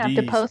LEDs. You have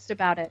to post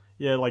about it.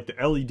 Yeah, like the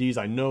LEDs,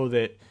 I know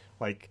that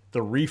like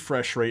the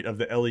refresh rate of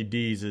the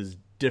LEDs is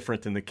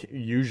different than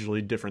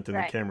usually different than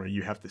the camera.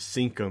 You have to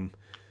sync them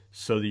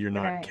so that you're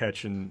not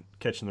catching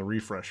the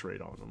refresh rate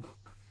on them.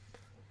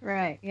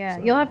 Right. Yeah.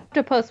 So, you'll have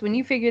to post when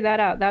you figure that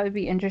out. That would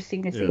be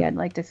interesting to see. I'd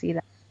like to see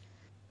that.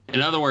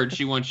 In other words,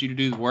 she wants you to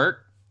do the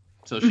work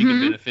so she can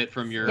benefit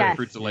from your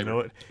fruits of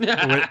labor. You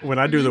know what? when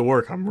I do the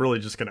work, I'm really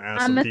just going to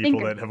ask some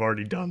people that have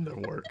already done the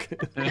work.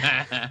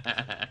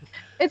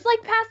 It's like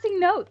passing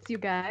notes, you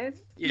guys.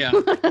 Yeah.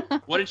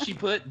 What did she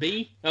put?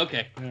 B?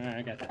 Okay.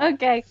 I got that.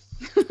 Okay.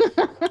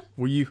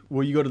 Will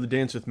you go to the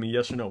dance with me?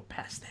 Yes or no?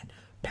 Pass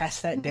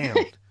that down.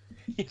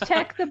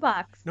 Check the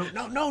box. No.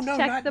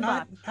 Check the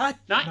box.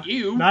 Not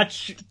you.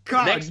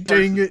 God Next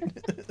dang it.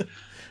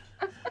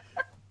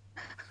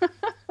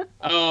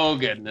 Oh,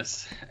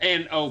 goodness.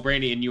 And,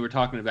 Brandi, and you were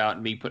talking about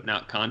me putting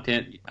out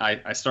content.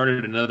 I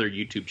started another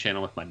YouTube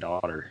channel with my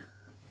daughter.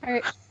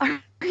 Are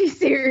you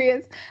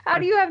serious? How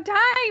do you have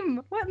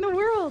time? What in the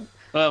world?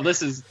 Well,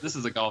 this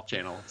is a golf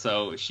channel.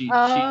 So she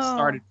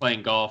started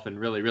playing golf and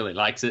really, really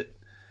likes it.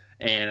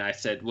 And I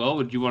said, well,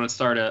 would you want to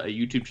start a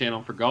YouTube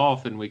channel for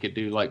golf? And we could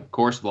do like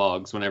course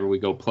vlogs whenever we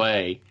go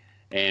play.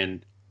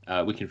 And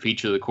we can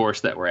feature the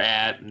course that we're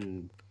at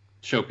and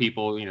show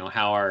people, you know,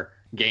 how our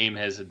game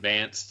has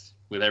advanced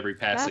with every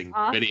passing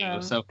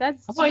video. So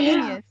that's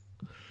genius.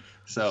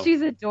 So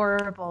she's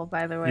adorable,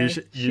 by the way.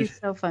 She's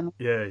so funny.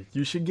 Yeah,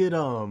 you should get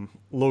a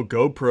little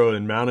GoPro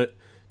and mount it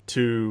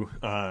to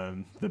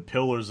the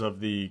pillars of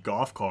the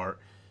golf cart,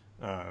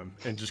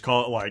 and just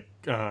call it like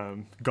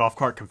golf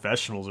cart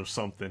confessionals or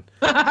something.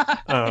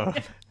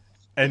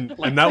 And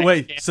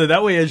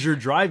that way, as you're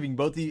driving,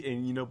 both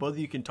of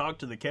you can talk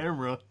to the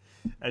camera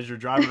as you're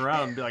driving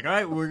around and be like, all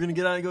right, we're gonna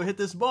get out and go hit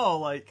this ball,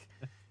 like,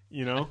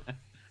 you know.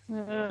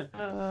 Well,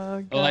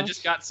 I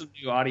just got some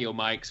new audio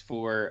mics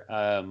for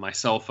my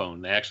cell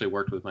phone. They actually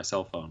worked with my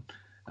cell phone,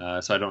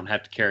 so I don't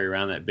have to carry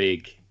around that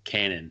big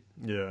Canon.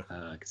 Yeah,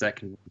 because that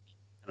can be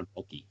kind of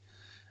bulky.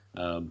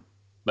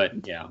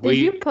 But yeah, did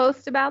you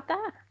post about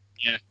that?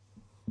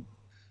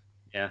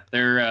 Yeah,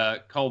 they're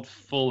called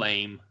Full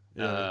Aim.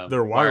 Yeah,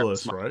 they're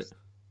wireless, right?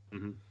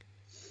 Mm-hmm.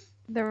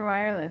 They're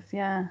wireless,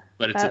 yeah.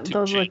 But it's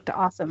those looked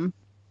awesome.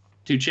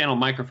 2-channel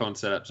microphone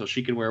setup, so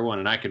she could wear one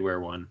and I could wear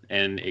one,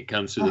 and it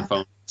comes through the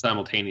phone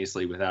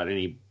simultaneously without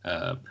any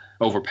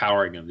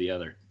overpowering of the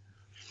other.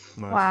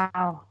 Nice.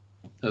 Wow.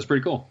 That's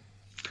pretty cool.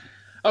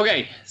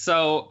 Okay,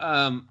 so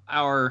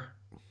our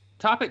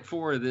topic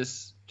for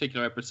this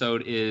particular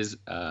episode is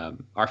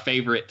our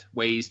favorite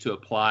ways to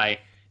apply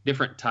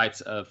different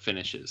types of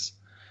finishes.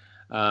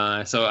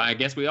 So I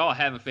guess we all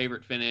have a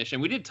favorite finish,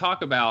 and we did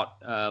talk about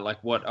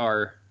like what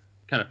our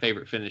kind of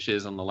favorite finish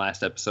is on the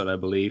last episode, I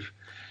believe.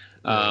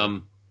 Yeah,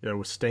 it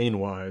was stain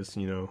wise,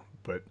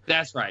 but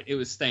that's right. It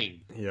was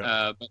stain.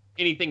 Yeah. But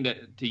anything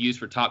to use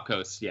for top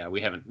coats, yeah, we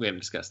haven't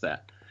discussed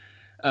that.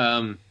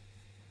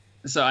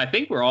 So I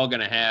think we're all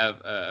going to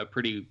have a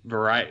pretty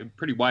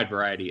wide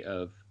variety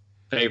of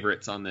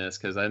favorites on this,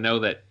 because I know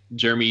that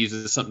Jeremy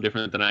uses something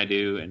different than I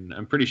do, and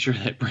I'm pretty sure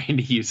that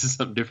Brandi uses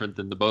something different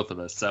than the both of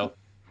us. So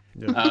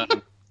yeah.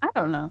 I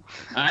don't know.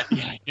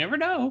 I never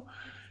know.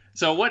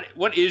 So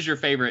what is your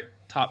favorite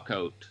top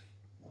coat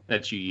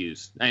that you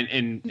use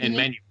and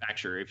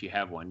manufacture, if you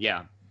have one?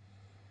 Yeah.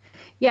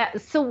 Yeah.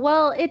 So,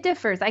 well, it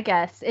differs, I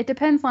guess. It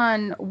depends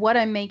on what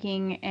I'm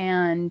making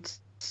and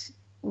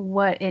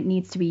what it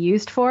needs to be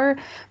used for.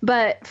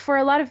 But for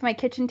a lot of my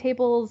kitchen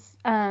tables,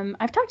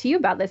 I've talked to you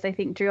about this, I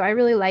think, Drew. I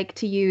really like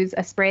to use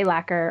a spray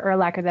lacquer, or a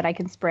lacquer that I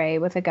can spray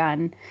with a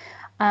gun.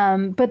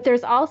 But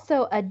there's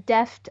also a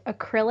deft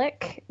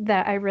acrylic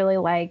that I really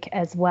like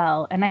as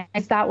well. And I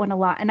use that one a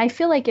lot. And I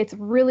feel like it's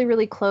really,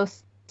 really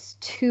close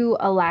to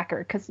a lacquer,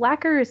 because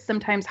lacquer is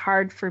sometimes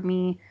hard for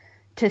me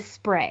to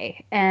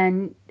spray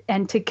and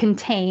to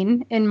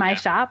contain in my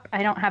shop.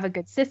 I don't have a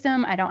good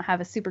system. I don't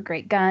have a super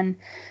great gun.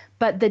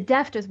 But the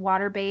deft is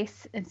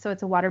water-based, and so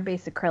it's a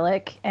water-based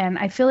acrylic, and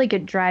I feel like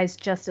it dries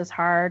just as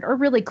hard, or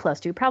really close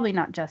to, probably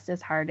not just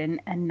as hard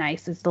and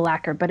nice as the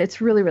lacquer, but it's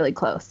really, really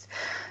close.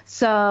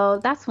 So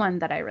that's one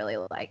that I really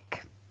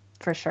like,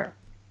 for sure.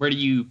 Where do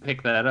you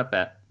pick that up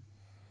at?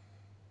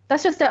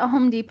 That's just at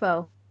Home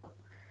Depot.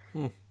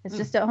 It's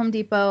just at Home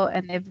Depot,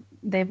 and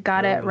they've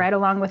got it right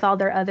along with all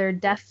their other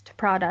deft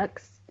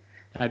products.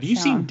 Have you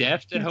seen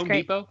deft at Home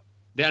Depot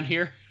down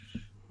here?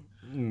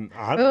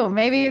 Oh,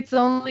 maybe it's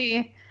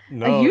only...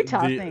 No, a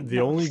Utah thing.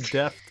 The only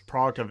deft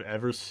product I've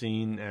ever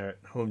seen at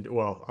Home,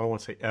 well, I don't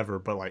want to say ever,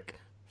 but like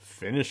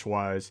finish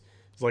wise,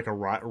 is like a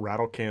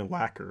rattle can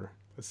lacquer.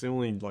 That's the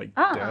only like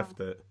deft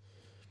that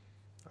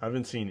I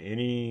haven't seen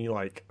any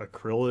like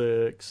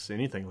acrylics,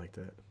 anything like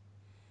that.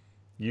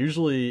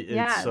 Usually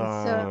it's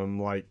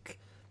like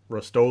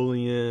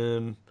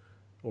Rust-Oleum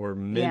or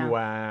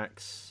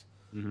Minwax.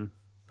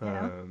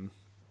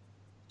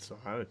 So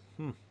I'll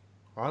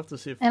have to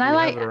see if we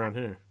have it around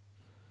here.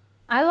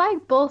 I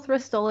like both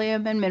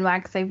Rust-Oleum and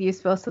Minwax. I've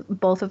used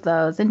both of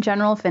those in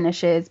general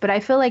finishes, but I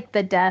feel like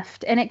the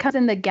deft, and it comes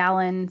in the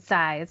gallon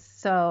size,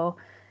 so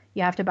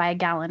you have to buy a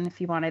gallon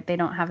if you want it. They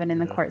don't have it in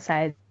the quart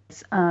size.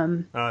 See,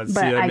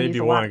 that may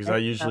be why, because I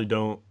usually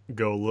don't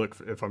go look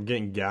if I'm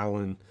getting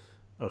gallon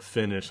of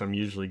finish. I'm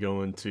usually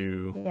going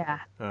to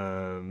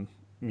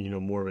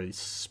more of a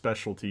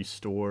specialty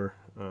store,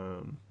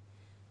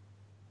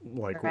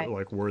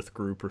 like Worth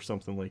Group or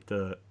something like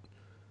that.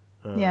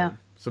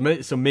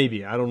 So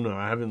maybe, I don't know.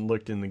 I haven't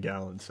looked in the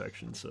gallon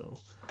section. So,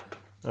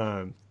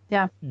 do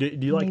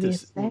you like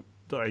this?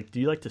 Like, do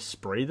you like to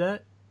spray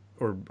that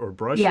or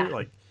brush it?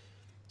 Like,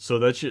 so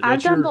that's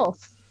I've done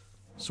both.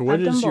 So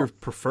what is your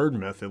preferred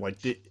method? Like,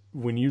 do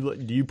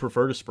you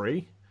prefer to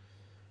spray?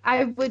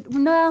 I would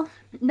no,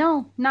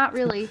 not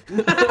really.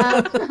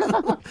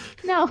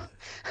 No,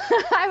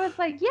 I was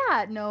like,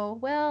 no.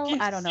 Well,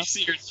 I don't know.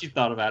 She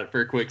thought about it for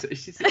a quick.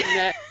 She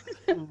said,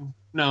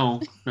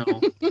 no.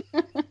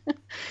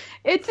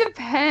 It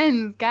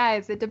depends,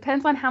 guys. It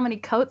depends on how many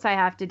coats I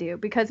have to do,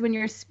 because when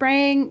you're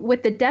spraying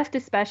with the deft,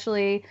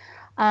 especially,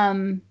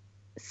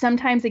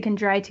 sometimes it can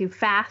dry too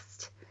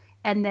fast.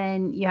 And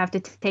then you have to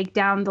take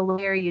down the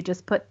layer you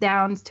just put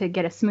down to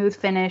get a smooth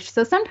finish.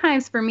 So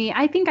sometimes for me,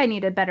 I think I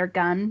need a better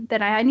gun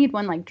than I need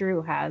one like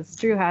Drew has.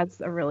 Drew has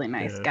a really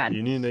nice gun.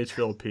 You need an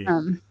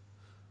HVLP.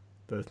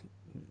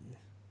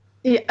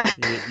 You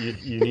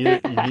need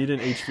an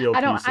HVLP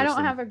I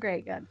don't have a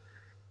great gun.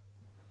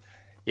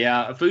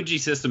 Yeah, a Fuji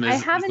system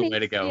is the way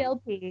to go. I have an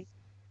HVLP,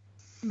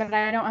 but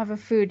I don't have a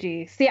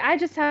Fuji. See, I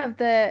just have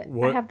I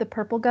have the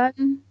purple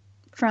gun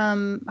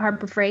from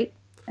Harbor Freight.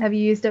 Have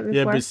you used it before?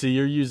 Yeah, but see,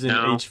 you're using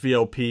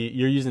HVLP.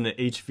 You're using an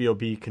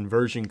HVLP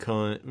conversion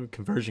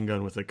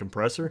gun with a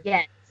compressor.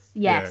 Yes.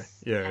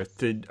 Yeah.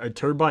 A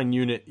turbine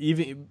unit,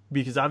 even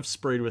because I've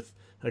sprayed with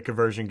a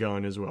conversion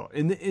gun as well,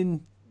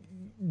 and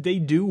they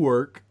do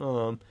work.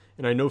 And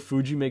I know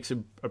Fuji makes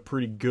a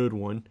pretty good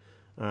one,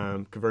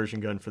 conversion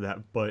gun for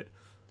that. But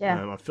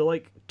I feel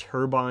like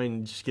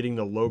turbine, just getting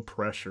the low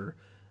pressure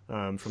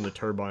from the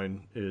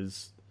turbine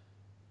is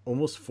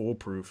almost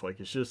foolproof. Like,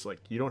 it's just like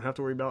you don't have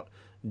to worry about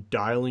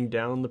dialing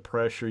down the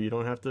pressure. You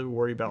don't have to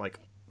worry about like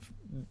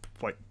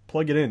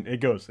plug it in, it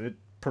goes, it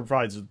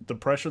provides the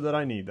pressure that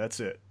I need. That's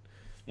it.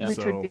 Which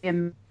would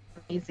be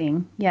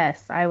amazing.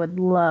 Yes, I would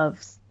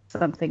love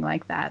something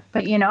like that.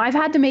 But I've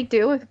had to make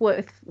do with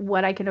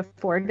what I can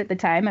afford at the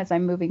time as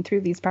I'm moving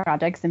through these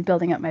projects and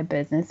building up my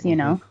business.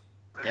 Yep.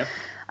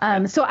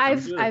 So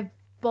I've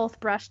both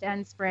brushed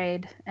and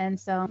sprayed, and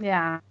so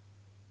yeah.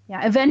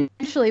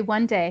 Eventually,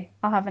 one day,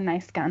 I'll have a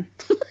nice gun.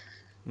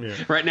 Yeah.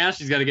 Right now,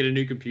 she's got to get a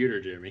new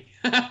computer, Jeremy.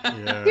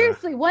 Yeah.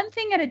 Seriously, one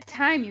thing at a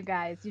time, you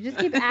guys. You just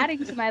keep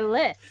adding to my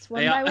list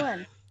one by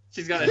one.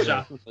 She's got a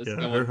shopping list.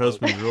 Yeah, her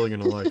husband's really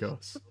gonna like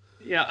us.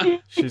 Yeah.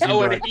 She's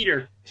Oh, and like, a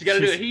heater. She's got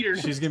to do a heater.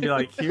 She's gonna be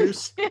like,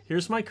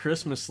 here's my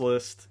Christmas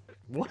list.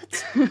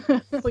 What?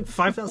 It's like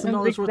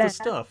 $5,000 worth of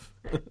stuff.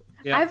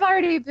 Yeah. I've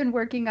already been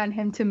working on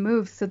him to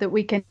move so that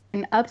we can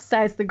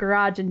upsize the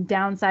garage and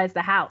downsize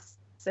the house.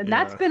 And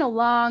that's been a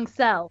long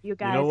sell, you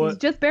guys. You know He's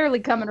just barely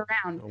coming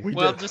around.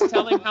 Well, just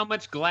tell him how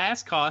much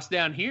glass costs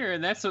down here,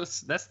 and that's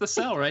the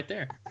sell right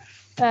there.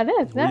 That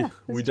is, yeah.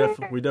 We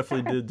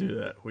definitely did do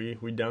that. We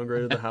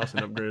downgraded the house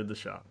and upgraded the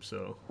shop.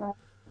 So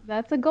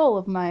that's a goal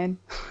of mine.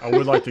 I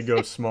would like to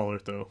go smaller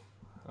though.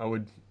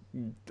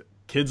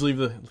 Kids leave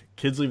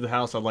the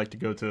house. I'd like to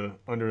go to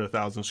under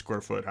 1,000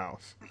 square foot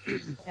house.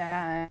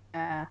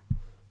 Yeah.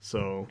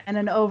 So. And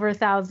an over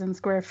 1,000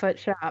 square foot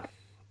shop.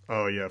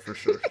 Oh yeah, for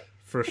sure.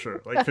 For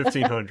sure, like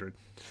 1,500.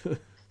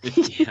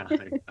 Yeah.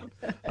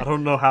 I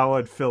don't know how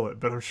I'd fill it,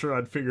 but I'm sure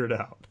I'd figure it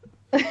out.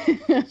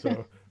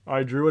 So, all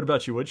right, Drew. What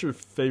about you? What's your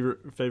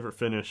favorite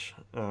finish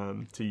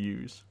to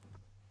use?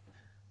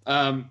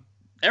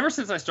 Ever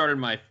since I started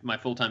my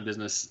full-time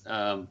business,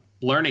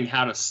 learning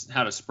how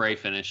to spray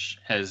finish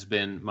has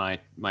been my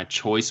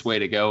choice way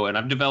to go, and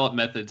I've developed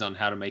methods on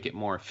how to make it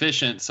more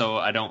efficient, so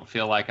I don't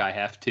feel like I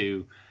have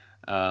to,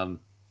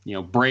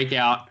 break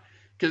out.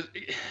 Because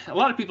a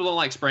lot of people don't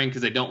like spraying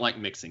because they don't like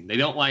mixing. They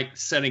don't like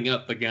setting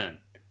up the gun.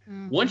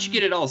 Mm-hmm. Once you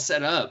get it all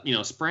set up,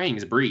 spraying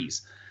is a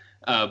breeze.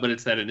 But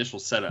it's that initial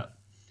setup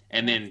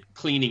and then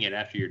cleaning it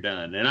after you're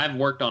done. And I've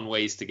worked on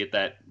ways to get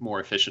that more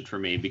efficient for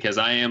me because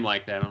I am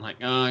like that. I'm like,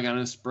 oh, I got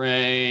to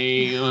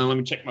spray. Oh, let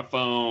me check my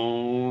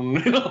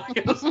phone.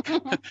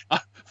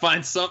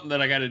 Find something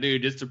that I got to do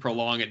just to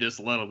prolong it just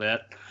a little bit.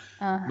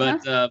 Uh-huh.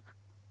 But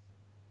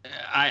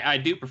I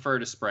do prefer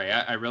to spray.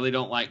 I really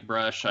don't like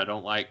brush. I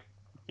don't like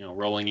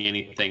rolling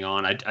anything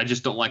on. I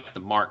just don't like the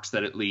marks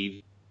that it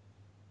leaves.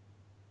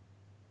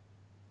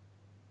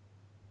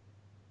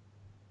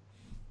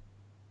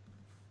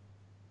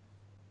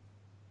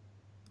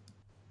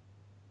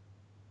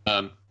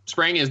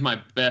 Spraying is my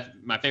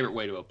favorite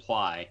way to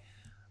apply,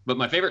 but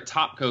my favorite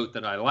top coat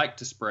that I like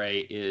to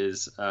spray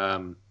is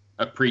a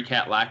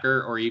pre-cat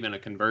lacquer or even a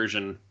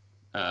conversion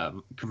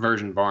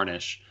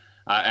varnish.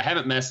 I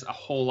haven't messed a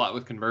whole lot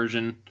with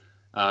conversion.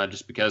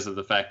 Just because of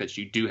the fact that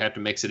you do have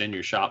to mix it in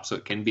your shop, so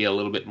it can be a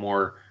little bit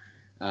more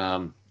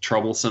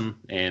troublesome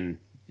and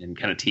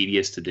kind of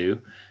tedious to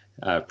do.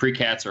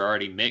 Pre-cats are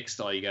already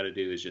mixed. All you got to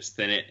do is just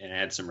thin it and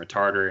add some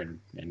retarder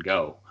and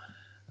go.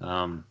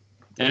 And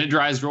it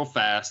dries real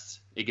fast.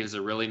 It gives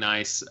a really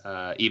nice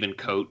even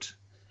coat,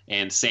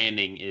 and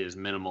sanding is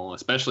minimal,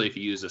 especially if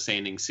you use a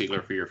sanding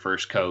sealer for your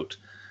first coat.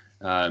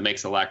 It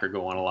makes the lacquer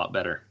go on a lot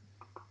better.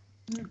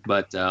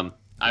 But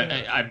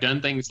I've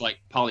done things like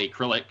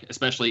polyacrylic,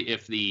 especially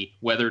if the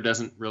weather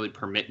doesn't really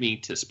permit me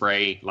to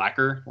spray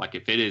lacquer. Like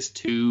if it is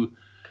too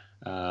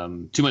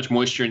much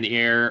moisture in the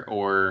air,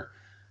 or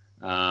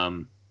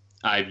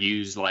I've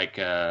used like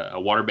a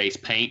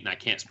water-based paint and I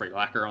can't spray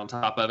lacquer on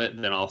top of it,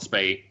 then I'll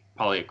spray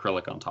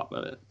polyacrylic on top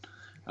of it.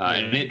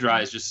 And it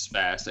dries just as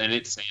fast, and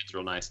it sands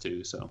real nice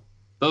too. So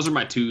those are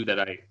my two that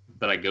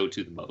I go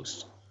to the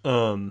most.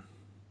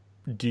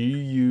 Do you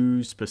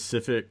use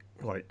specific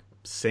like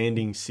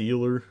sanding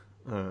sealer?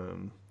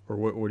 Or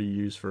what do you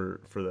use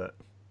for that?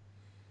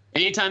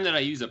 Anytime that I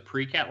use a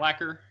pre-cat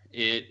lacquer,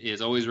 it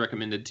is always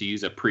recommended to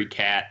use a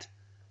pre-cat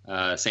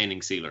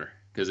sanding sealer,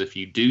 because if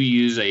you do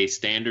use a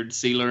standard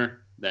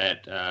sealer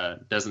that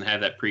doesn't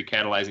have that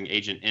pre-catalyzing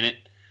agent in it,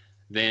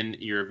 then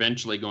you're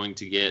eventually going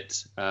to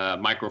get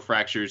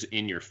microfractures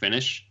in your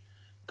finish,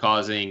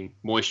 causing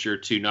moisture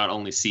to not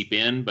only seep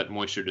in, but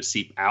moisture to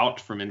seep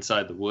out from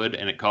inside the wood,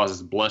 and it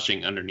causes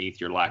blushing underneath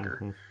your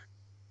lacquer.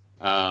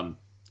 Mm-hmm.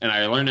 And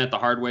I learned that the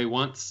hard way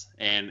once,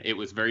 and it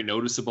was very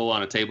noticeable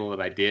on a table that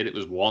I did. It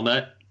was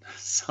walnut.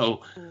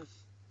 So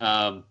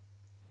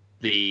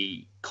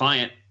the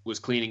client was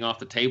cleaning off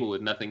the table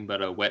with nothing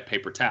but a wet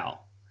paper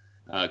towel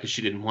because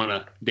she didn't want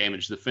to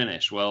damage the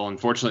finish. Well,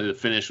 unfortunately, the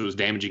finish was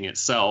damaging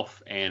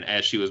itself, and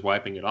as she was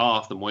wiping it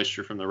off, the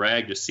moisture from the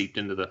rag just seeped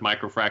into the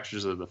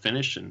microfractures of the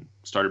finish and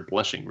started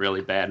blushing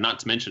really bad. Not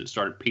to mention it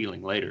started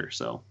peeling later.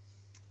 So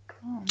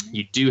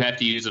you do have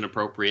to use an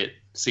appropriate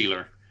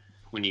sealer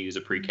when you use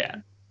a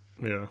pre-cat.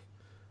 Yeah.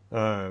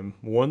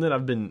 One that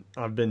I've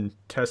been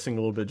testing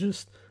a little bit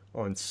just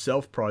on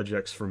self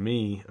projects for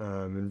me,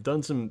 and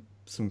done some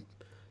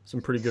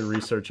pretty good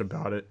research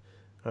about it,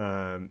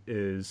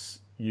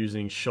 is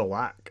using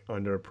shellac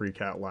under a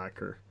pre-cat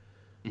lacquer.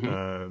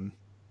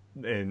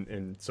 Mm-hmm.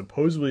 And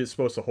supposedly it's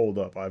supposed to hold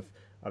up.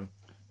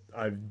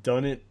 I've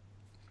done it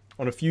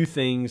on a few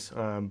things,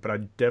 but I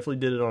definitely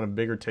did it on a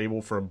bigger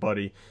table for a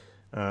buddy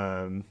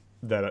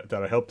that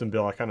I helped him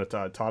build. I kind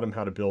of taught him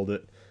how to build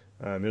it.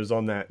 It was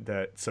on that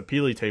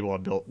Sapili table I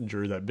built,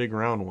 Drew, that big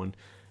round one.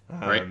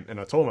 Right. And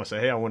I told him, I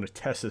said, hey, I want to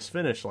test this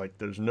finish. Like,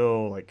 there's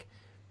no, like,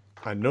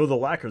 I know the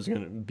lacquer is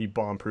going to be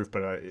bomb proof,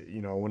 but I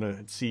want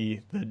to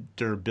see the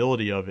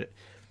durability of it.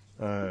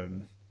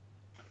 And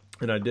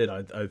I did.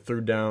 I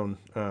threw down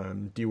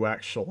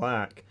de-wax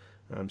shellac,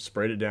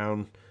 sprayed it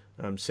down,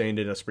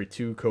 sanded. I sprayed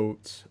 2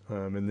 coats,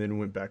 and then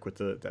went back with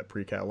that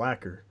pre-cat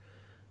lacquer.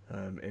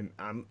 And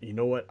you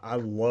know what? I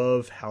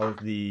love how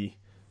the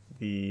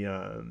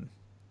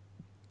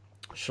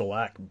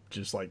shellac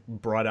just like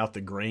brought out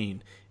the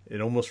grain. It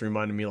almost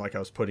reminded me like I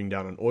was putting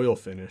down an oil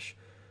finish.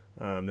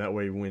 That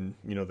way, when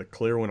the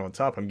clear one on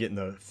top, I'm getting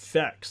the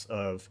effects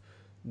of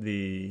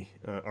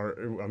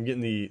I'm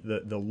getting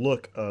the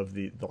look of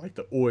the like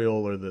the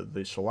oil or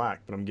the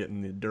shellac, but I'm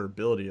getting the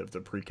durability of the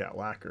pre-cat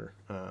lacquer.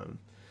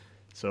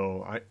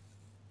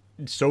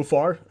 So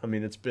far, I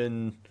mean, it's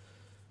been,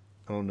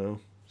 I don't know,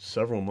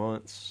 several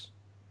months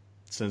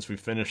since we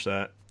finished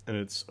that, and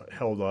it's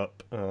held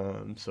up.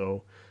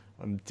 So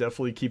I'm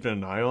definitely keeping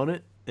an eye on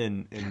it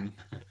and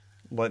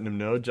letting him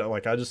know.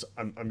 Like,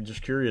 I'm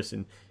just curious,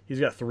 and he's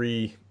got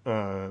 3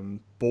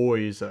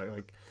 boys,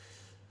 like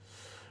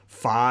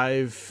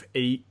 5,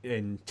 8,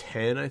 and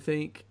 10, I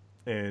think,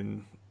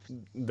 and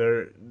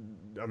they're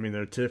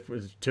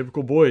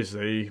typical boys.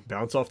 They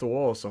bounce off the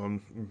wall, so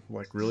I'm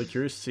like really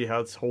curious to see how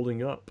it's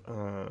holding up.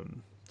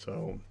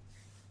 So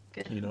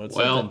Good. It's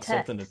Well,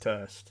 something to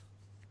test.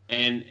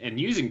 And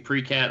using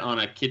pre-cat on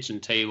a kitchen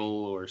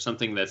table or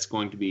something that's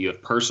going to be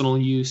of personal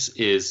use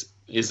is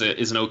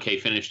an okay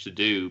finish to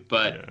do,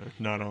 but Yeah,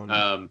 not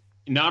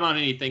on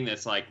anything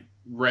that's like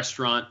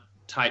restaurant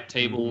type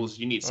tables.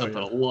 You need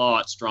something yeah. a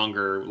lot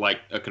stronger,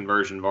 like a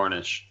conversion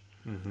varnish.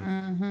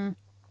 Yeah.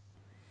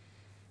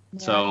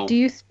 So, do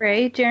you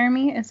spray,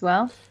 Jeremy, as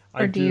well,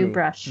 or do you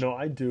brush? No,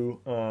 I do.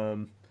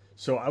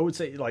 So I would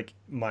say like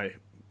my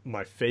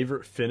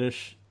favorite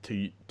finish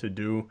to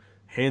do,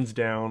 hands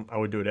down, I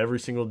would do it every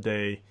single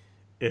day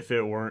if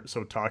it weren't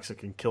so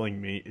toxic and killing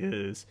me,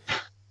 is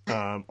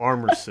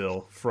Armor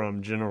Seal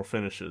from General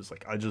Finishes.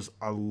 Like, I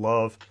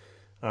love,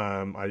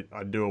 I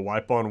do a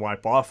wipe on,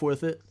 wipe off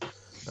with it.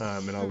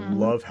 And I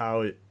love how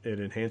it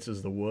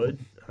enhances the wood.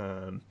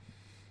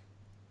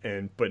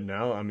 But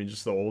now, I mean,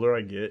 just the older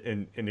I get,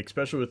 and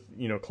especially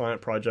with,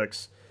 client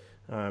projects,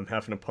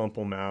 having to pump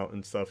them out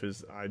and stuff,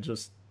 is I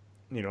just,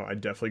 I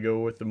definitely go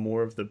with the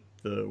more of the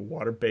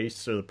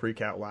water-based or the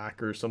pre-cat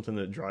lacquer, or something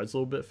that dries a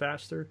little bit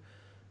faster.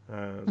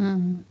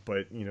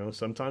 But,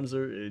 sometimes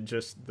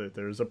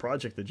there's a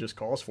project that just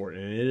calls for it,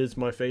 and it is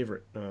my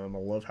favorite. I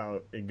love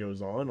how it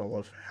goes on. I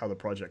love how the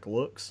project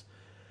looks.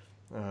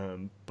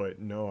 But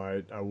no,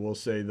 I will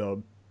say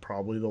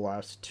probably the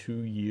last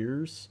 2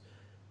 years,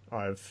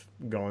 I've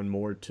gone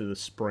more to the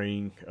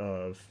spraying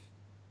of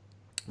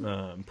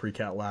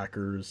pre-cat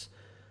lacquers.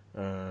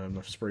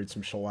 I've sprayed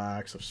some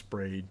shellacs. I've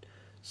sprayed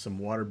some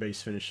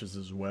water-based finishes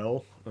as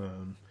well.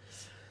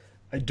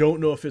 I don't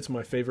know if it's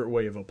my favorite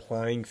way of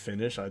applying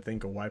finish. I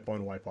think a wipe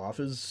on, wipe off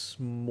is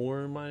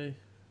more my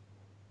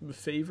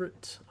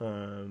favorite.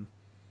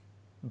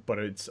 But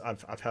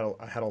I've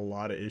had a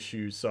lot of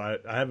issues. So I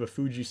have a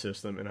Fuji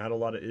system, and I had a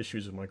lot of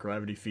issues with my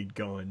gravity feed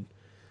gun.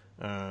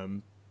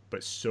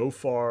 But so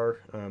far,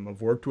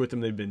 I've worked with them.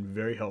 They've been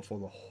very helpful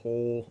the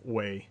whole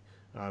way.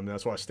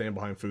 That's why I stand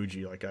behind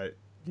Fuji. Like,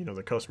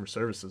 the customer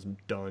service has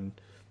done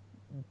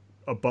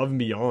above and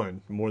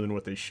beyond more than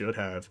what they should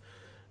have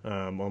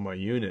on my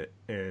unit.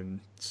 And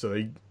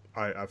so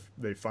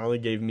they finally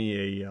gave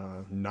me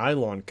a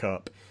nylon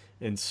cup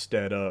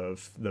instead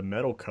of the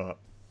metal cup.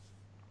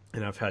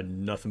 And I've had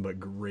nothing but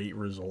great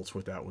results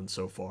with that one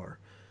so far.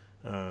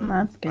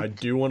 That's good. I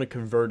do want to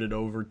convert it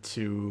over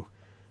to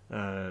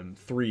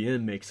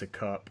 3M makes a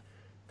cup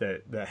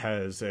that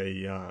has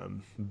a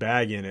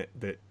bag in it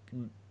that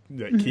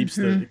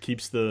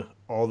keeps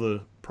all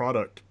the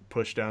product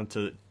pushed down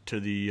to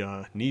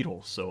the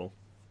needle. So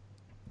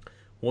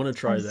want to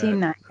try I've that. seen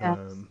that. Yes.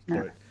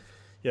 But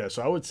yeah,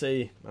 so I would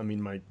say, I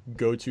mean, my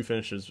go-to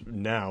finishes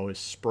now is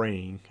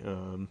spraying.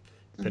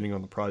 Depending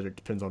on the project,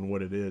 depends on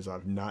what it is.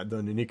 I've not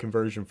done any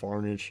conversion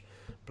varnish,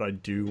 but I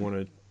do want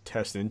to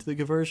test into the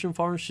conversion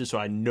varnish just so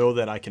I know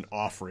that I can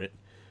offer it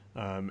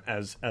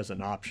as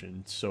an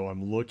option. So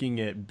I'm looking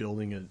at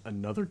building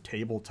another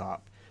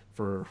tabletop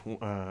for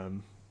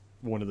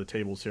one of the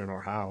tables here in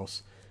our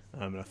house.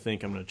 And I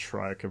think I'm going to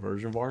try a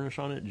conversion varnish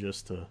on it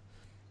just to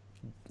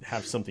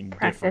have something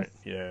different.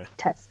 Yeah.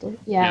 Test it.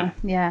 Yeah.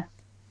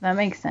 That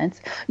makes sense.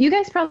 You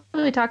guys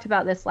probably talked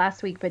about this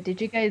last week, but did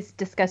you guys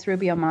discuss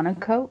Rubio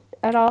Monocoat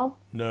at all?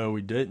 No,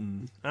 we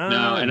didn't.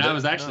 No, and I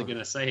was actually going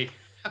to say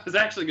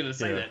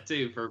that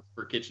too for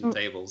kitchen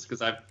tables,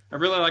 because I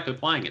really like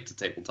applying it to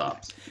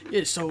tabletops.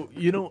 Yeah, so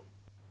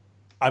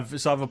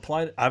I've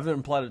applied. I haven't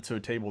applied it to a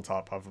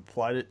tabletop. I've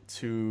applied it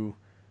to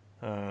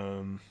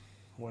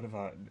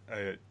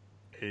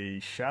a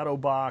shadow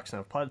box, and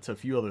I've applied it to a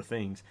few other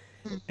things.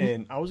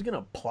 And I was gonna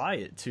apply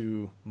it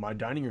to my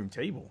dining room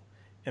table,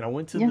 and I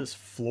went to this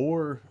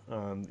floor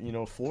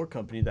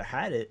company that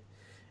had it,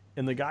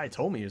 and the guy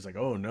told me, he was like,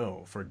 "Oh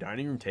no, for a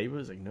dining room table,"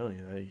 he's like, "No,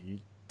 you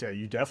 "Dad,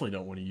 you definitely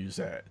don't want to use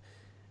that."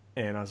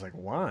 And I was like,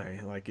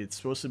 "Why? Like, it's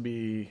supposed to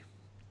be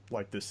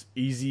like this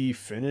easy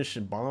finish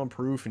and bomb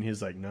proof." And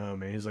he's like, "No,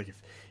 man." He's like,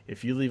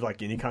 if you leave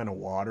like any kind of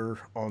water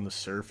on the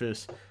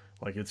surface,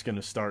 like it's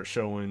gonna start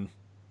showing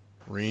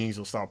rings,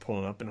 will start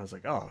pulling up. And I was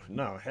like, "Oh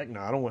no, heck no,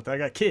 I don't want that. I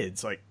got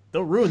kids, like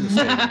they'll ruin this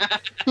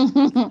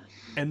thing."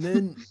 And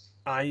then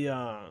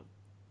I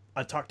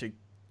talked to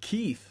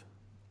Keith,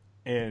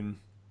 and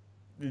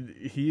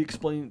he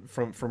explained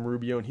from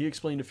Rubio, and he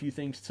explained a few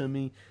things to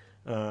me.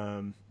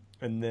 And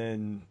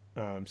then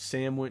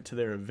Sam went to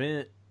their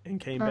event and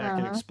came back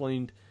and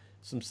explained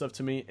some stuff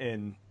to me,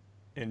 and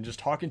just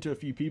talking to a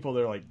few people,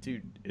 they're like,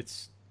 "Dude,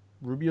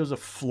 Rubio's a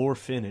floor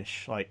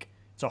finish. Like,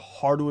 it's a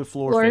hardwood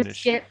floors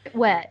finish. Get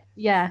wet.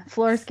 Yeah,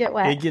 floors get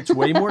wet. It gets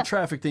way more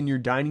traffic than your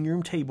dining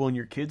room table, and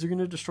your kids are going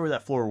to destroy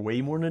that floor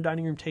way more than a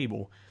dining room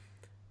table."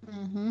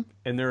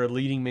 And they're a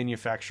leading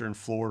manufacturer in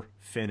floor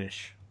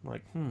finish. I'm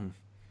like,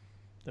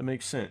 that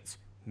makes sense.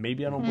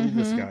 Maybe I don't believe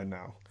this guy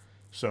now.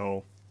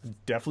 So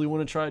definitely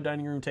want to try a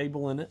dining room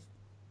table in it.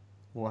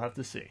 We'll have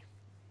to see.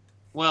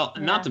 Well,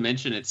 not to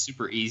mention it's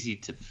super easy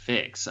to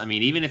fix. I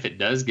mean, even if it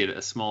does get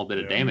a small bit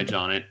of damage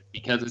on it,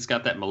 because it's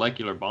got that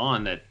molecular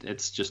bond that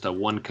it's just a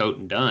one coat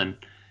and done,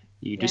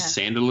 you just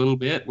sand a little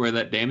bit where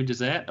that damage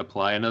is at,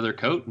 apply another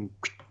coat, and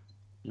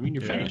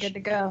you're finished. Good to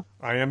go.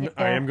 I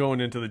am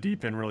going into the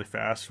deep end really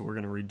fast. We're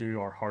going to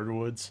redo our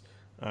hardwoods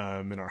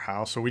in our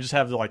house. So we just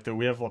have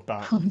we have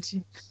about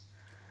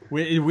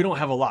we don't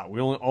have a lot.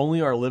 We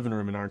only our living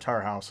room in our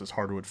entire house is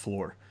hardwood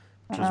floor,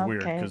 which is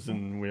weird because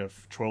then we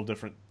have 12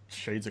 different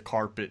shades of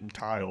carpet and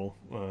tile.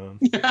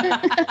 We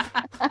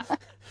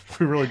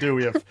really do.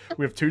 We have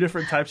 2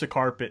 different types of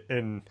carpet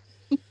and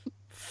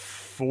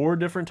 4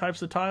 different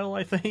types of tile,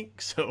 I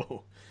think.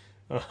 So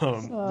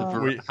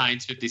the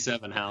Heinz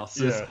 57 house.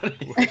 Yeah,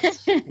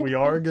 we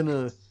are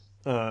gonna,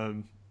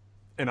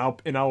 and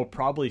I will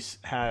probably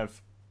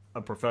have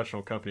a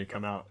professional company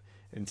come out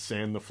and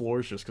sand the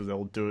floors just because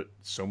they'll do it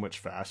so much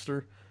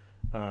faster.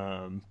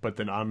 But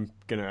then I'm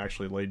gonna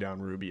actually lay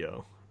down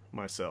Rubio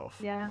myself.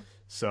 Yeah.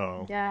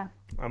 So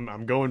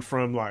I'm going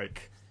from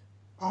like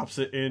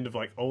opposite end of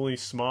like only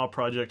small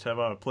projects have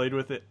I played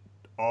with it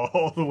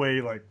all the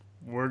way like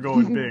we're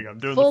going big. I'm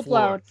doing the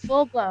floor.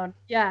 Full blown.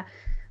 Yeah.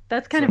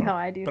 That's kind of how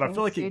I do. But I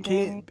feel like it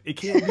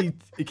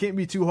can't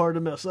be too hard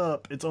to mess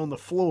up. It's on the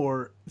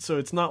floor, so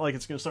it's not like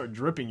it's going to start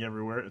dripping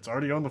everywhere. It's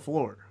already on the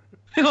floor.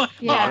 Oh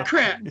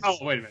crap! Oh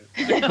wait a minute.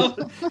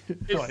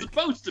 It's like,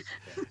 supposed to.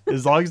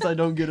 As long as I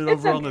don't get it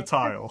over on the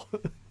tile.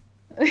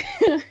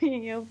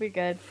 You'll be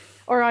good.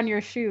 Or on your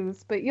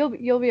shoes, but you'll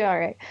be all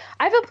right.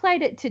 I've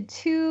applied it to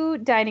 2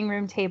 dining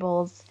room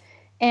tables,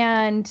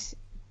 and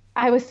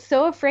I was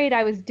so afraid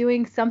I was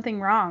doing something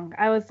wrong.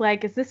 I was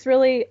like, is this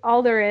really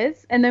all there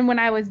is? And then when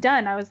I was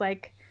done, I was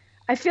like,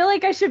 I feel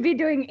like I should be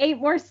doing 8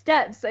 more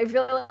steps. I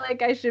feel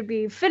like I should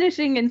be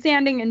finishing and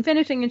sanding and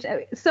finishing.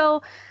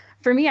 So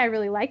for me, I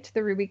really liked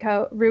the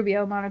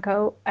Rubio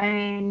Monaco. I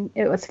mean,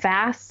 it was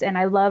fast, and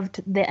I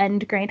loved the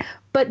end grain.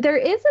 But there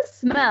is a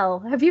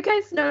smell. Have you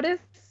guys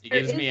noticed? It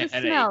gives me a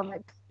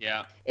headache.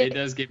 Yeah, it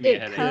does give me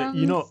a headache.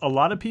 You know, a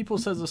lot of people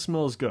says the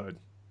smell is good,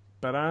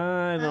 but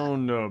I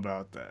don't know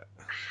about that.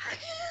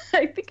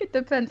 I think it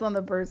depends on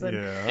the person.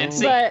 Yeah. And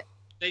see, but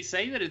they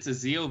say that it's a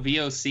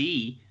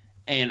ZOVOC,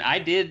 and I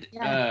did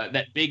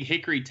that big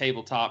hickory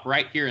tabletop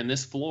right here in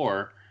this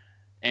floor,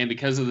 and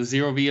because of the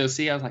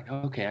ZOVOC, I was like,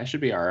 okay, I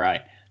should be all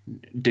right.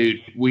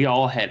 Dude, we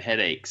all had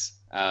headaches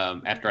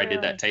after I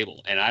did that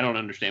table, and I don't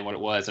understand what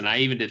it was. And I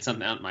even did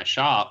something out in my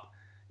shop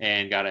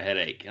and got a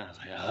headache. And I was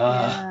like,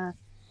 ugh.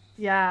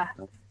 Yeah.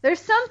 There's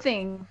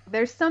something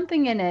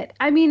in it.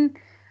 I mean,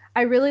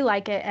 I really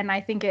like it, and I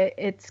think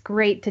it's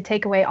great to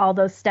take away all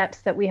those steps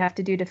that we have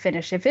to do to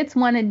finish. If it's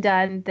one and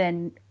done,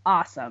 then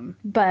awesome.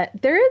 But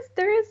there is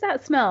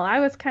that smell. I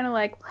was kind of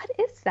like, what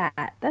is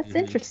that? That's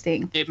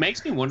interesting. It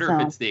makes me wonder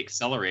if it's the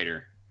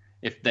accelerator,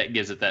 if that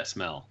gives it that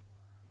smell.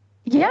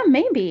 Yeah,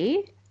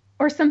 maybe.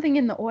 Or something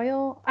in the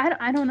oil.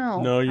 I don't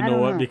know. No, you know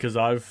what? Because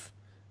I've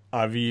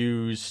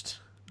used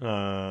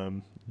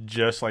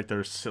just like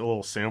there's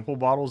little sample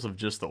bottles of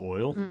just the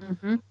oil,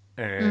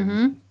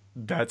 and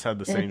that's had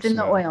the same. It's in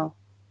smell. the oil.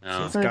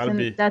 So it's got to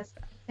be. I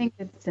think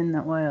it's in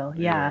the oil.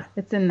 Yeah,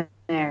 it's in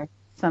there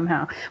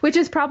somehow, which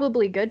is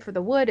probably good for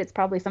the wood. It's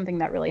probably something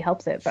that really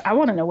helps it. But I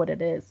want to know what it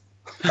is.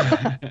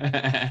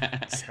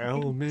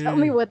 Tell me. Tell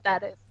me what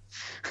that is.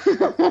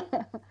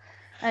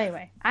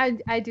 Anyway,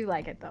 I do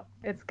like it though.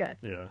 It's good.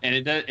 Yeah. And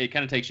it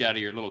kind of takes you out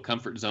of your little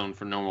comfort zone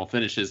for normal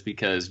finishes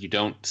because you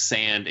don't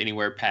sand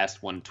anywhere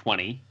past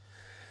 120.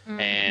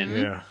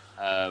 And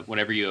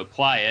whenever you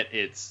apply it,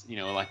 it's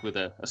like with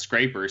a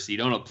scraper, so you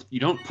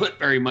don't put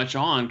very much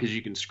on because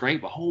you can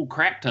scrape a whole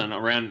crap ton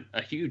around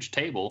a huge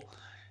table.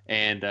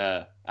 And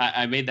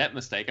I made that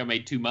mistake. I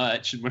made too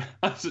much, and when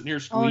I was sitting here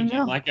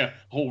squeezing like a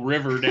whole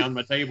river down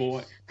my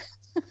table,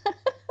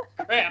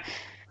 crap.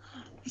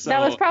 So,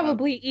 that was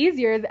probably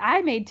easier.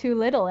 I made too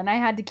little, and I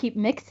had to keep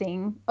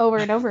mixing over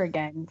and over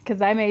again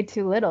because I made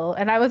too little.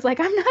 And I was like,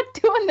 I'm not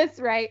doing this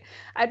right.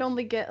 I'd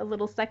only get a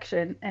little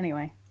section.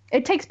 Anyway,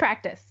 it takes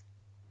practice.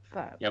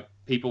 But Yep.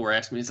 People were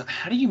asking me,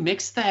 how do you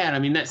mix that? I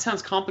mean, that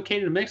sounds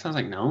complicated to mix. I was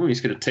like, no, you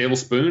just get a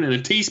tablespoon and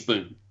a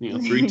teaspoon.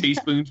 3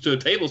 teaspoons to a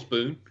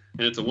tablespoon,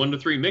 and it's a 1 to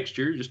 3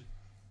 mixture. Just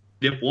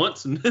dip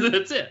once, and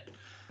that's it.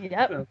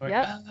 Yep. Like,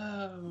 yep.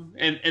 oh.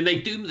 And they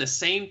do the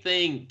same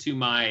thing to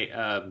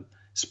my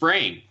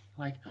spraying.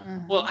 Like,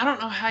 well, I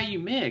don't know how you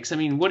mix. I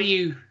mean, what do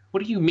you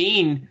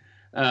mean?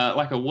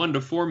 Like a 1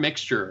 to 4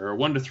 mixture or a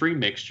 1 to 3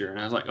 mixture? And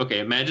I was like, okay,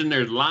 imagine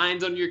there's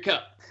lines on your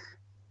cup.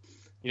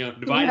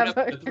 Divide it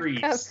up into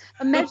 3s.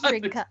 A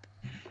measuring cup.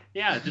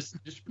 Yeah, just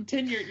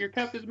pretend your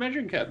cup is a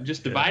measuring cup.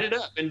 Just divide it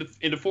up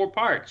into 4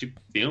 parts. You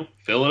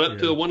fill it up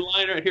to a 1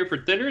 line right here for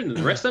thinner, and then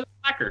the rest of it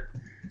blacker.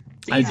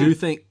 I do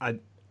think I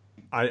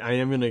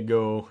am gonna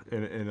go,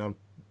 and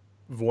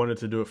I've wanted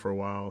to do it for a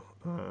while.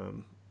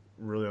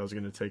 Really, I was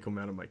gonna take them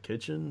out of my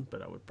kitchen,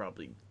 but I would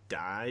probably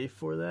die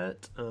for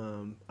that.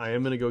 I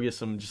am gonna go get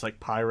some just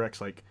like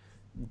Pyrex, like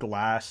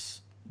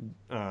glass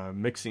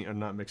mixing, or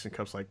not mixing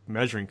cups, like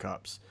measuring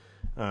cups.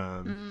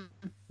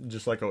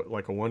 Just like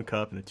a 1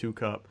 cup and a 2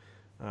 cup,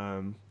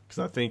 because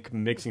I think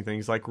mixing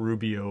things like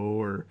Rubio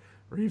or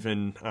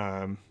even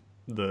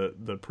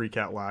the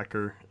pre-cat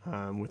lacquer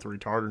with the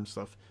retarder and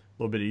stuff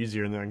a little bit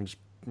easier, and then I can just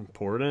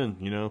pour it in,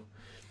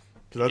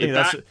 because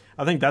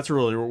I think that's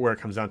really where it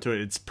comes down to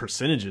it. It's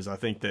percentages. I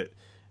think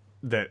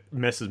that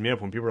messes me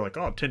up when people are like,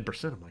 oh,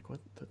 10%. I'm like,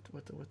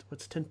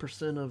 what's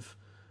 10%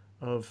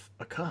 of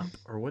a cup,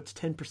 or what's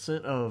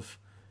 10% of,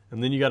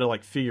 and then you got to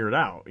like figure it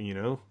out,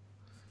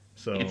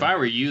 So if I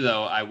were you,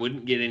 though, I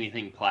wouldn't get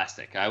anything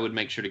plastic. I would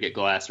make sure to get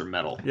glass or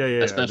metal. Yeah.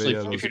 Especially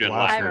if you're doing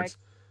lacquer.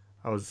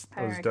 I was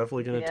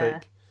definitely gonna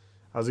take.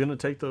 I was gonna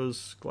take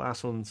those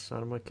glass ones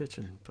out of my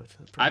kitchen, but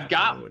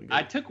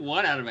I took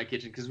one out of my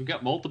kitchen because we've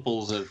got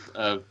multiples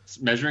of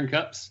measuring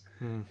cups,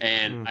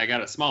 and I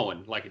got a small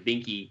one, like a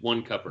dinky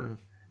 1 cupper,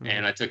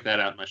 and I took that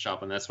out in my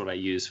shop, and that's what I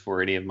use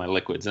for any of my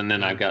liquids. And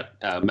then I've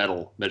got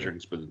metal measuring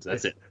spoons.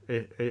 That's it.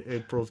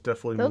 April's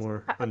definitely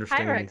more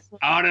understanding.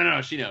 Oh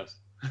no, she knows.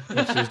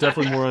 She's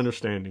definitely more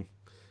understanding,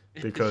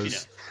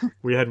 because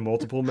we had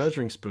multiple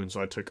measuring spoons.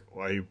 So I took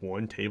a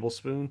 1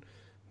 tablespoon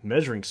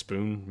measuring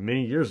spoon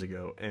many years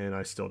ago, and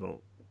I still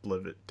don't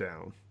live it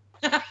down.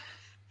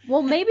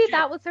 Well, maybe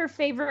that was her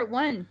favorite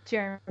one,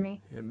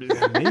 Jeremy. Yeah,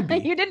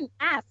 maybe. You didn't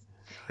ask.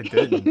 I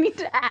didn't. You need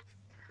to ask.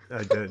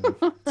 I didn't.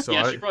 So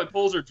she probably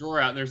pulls her drawer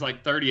out, and there's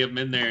like 30 of them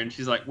in there, and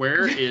she's like,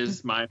 where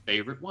is my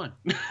favorite one?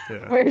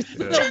 Where's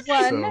the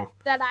one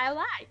that I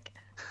like?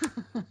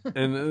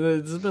 And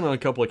there's been on a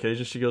couple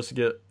occasions she goes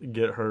to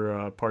get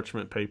her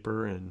parchment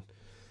paper, and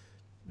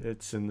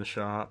it's in the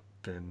shop,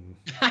 and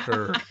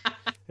her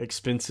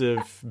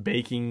expensive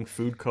baking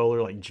food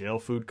color, like gel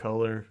food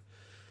color.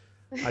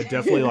 I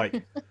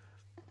definitely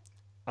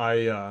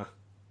I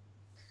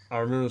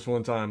remember this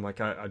one time,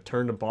 like I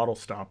turned a bottle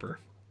stopper,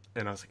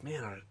 and I was like,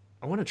 man,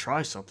 I want to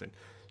try something.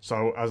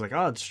 So I was like,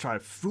 let's try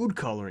food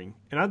coloring.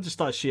 And I just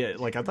thought she had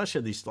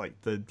these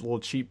like the little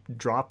cheap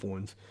drop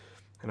ones.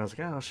 And I was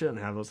like, I shouldn't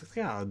have. I was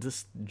like,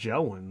 this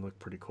gel one looked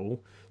pretty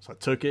cool. So I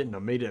took it and I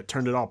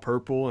turned it all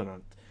purple,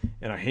 and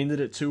I handed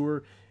it to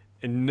her,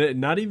 and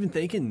not even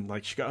thinking,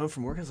 like, she got home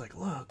from work. I was like,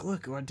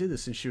 look, I did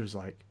this. And she was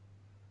like,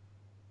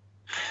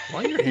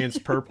 why are your hands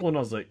purple? And I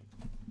was like,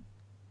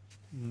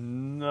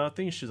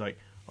 nothing. She's like,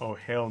 oh,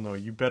 hell no,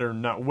 you better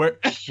not.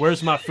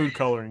 Where's my food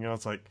coloring? And I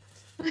was like,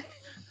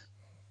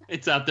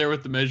 it's out there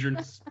with the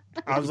measurements.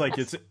 I was like,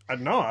 it's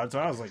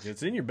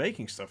in your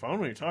baking stuff. I don't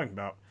know what you're talking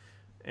about.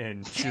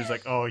 And she was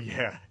like, oh,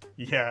 yeah.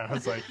 I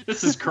was like,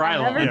 this is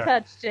Krylon. I never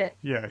touched it.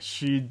 Yeah,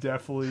 she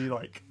definitely,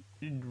 like,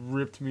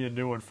 ripped me a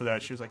new one for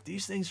that. She was like,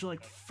 these things are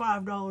like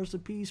 $5 a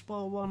piece, blah,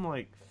 blah, blah. I'm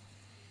like,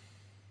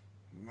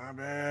 my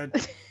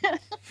bad.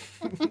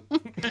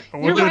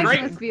 Your wife's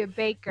supposed to be a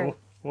baker.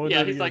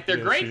 He's like, they're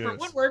great for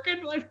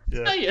woodworking. Like,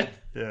 tell you.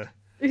 Yeah.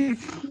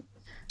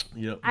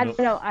 Yep.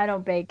 I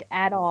don't bake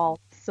at all,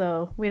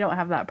 so we don't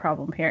have that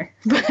problem here.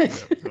 No,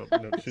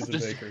 she's a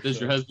baker. Does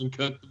your husband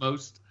cook the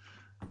most?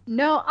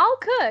 No,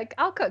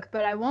 I'll cook,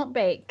 but I won't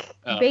bake.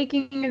 Oh.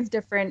 Baking is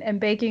different,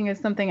 and baking is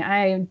something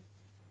I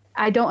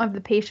don't have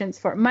the patience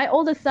for. My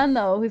oldest son,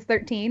 though, who's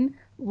 13,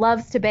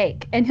 loves to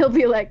bake, and he'll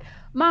be like,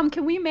 Mom,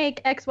 can we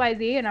make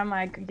XYZ? And I'm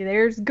like,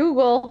 there's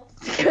Google,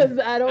 because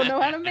I don't know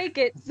how to make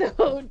it,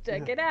 so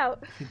check it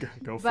out.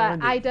 Go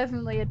find it. I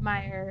definitely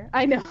admire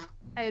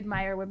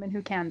women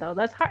who can, though.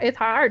 That's hard. It's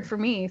hard for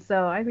me,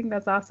 so I think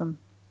that's awesome.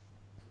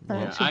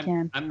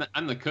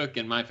 I'm the cook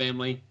in my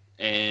family,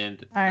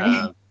 and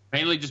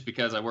mainly just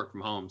because I work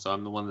from home, so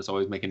I'm the one that's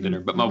always making dinner.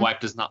 But my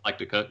wife does not like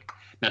to cook.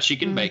 Now, she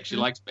can bake. She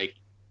likes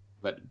baking,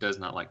 but does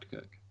not like to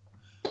cook.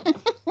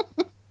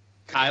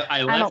 I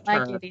don't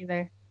like it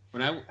either.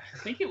 When I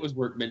think it was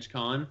Workbench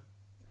Con.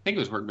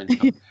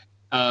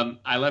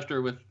 I left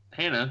her with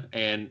Hannah,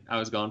 and I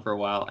was gone for a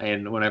while.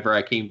 And whenever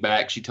I came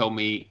back, she told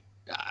me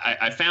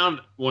I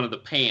found one of the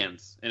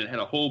pans, and it had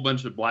a whole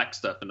bunch of black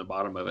stuff in the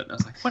bottom of it. And I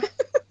was like,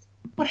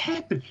 what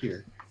happened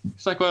here?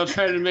 It's like, well, I was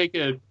trying to make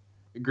a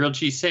grilled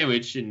cheese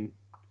sandwich, and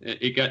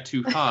it got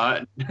too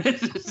hot. I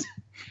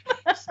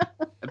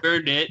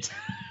burned it.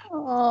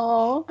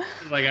 Oh.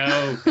 Like,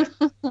 oh.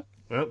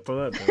 Well,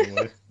 throw that pen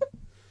away.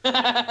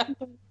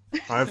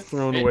 I've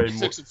thrown away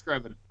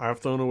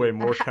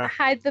more.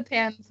 Hide the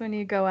pans when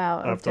you go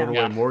out. I've thrown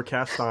away more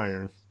cast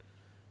iron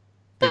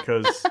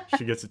because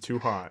she gets it too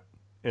hot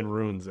and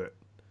ruins it.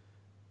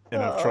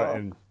 And I've tried,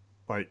 and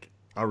like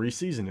I'll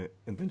reseason it,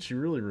 and then she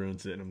really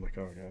ruins it, and I'm like,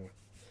 oh god.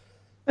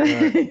 All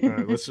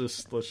right, let's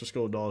just go to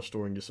the dollar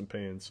store and get some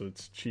pans, so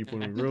it's cheap when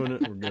we ruin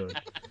it. We're good.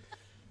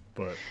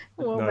 But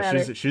no,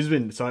 she's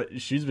been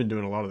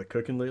doing a lot of the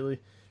cooking lately.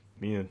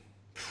 Man,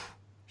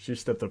 she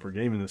stepped up her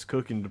game in this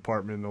cooking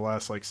department in the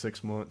last like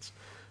 6 months. I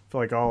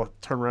feel like I'll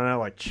turn around and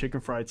have like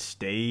chicken fried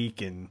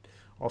steak, and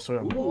also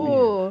I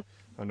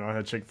know I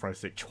had chicken fried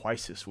steak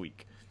twice this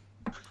week.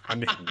 I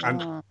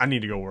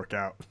need to go work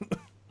out.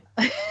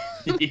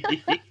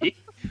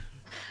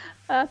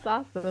 That's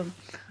awesome.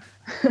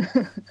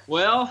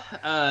 Well,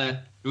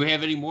 do we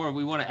have any more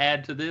we want to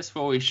add to this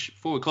before we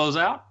close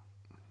out?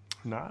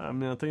 No, I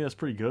mean I think that's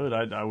pretty good.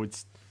 I would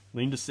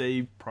lean to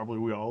say probably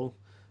we all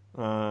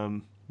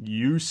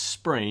use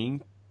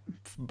spraying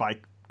by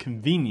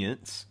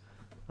convenience.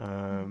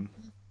 I'm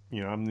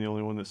the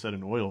only one that said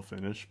an oil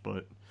finish,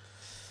 but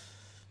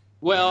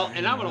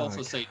and I would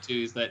also say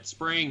too is that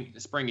spraying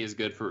is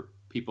good for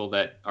people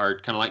that are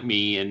kind of like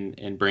me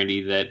and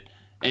Brandi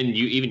and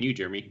you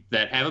Jeremy,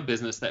 that have a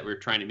business that we're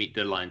trying to meet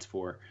deadlines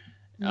for.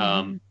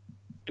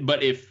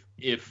 But if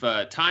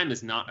time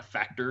is not a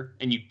factor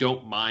and you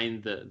don't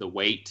mind the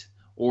wait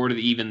or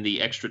even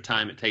the extra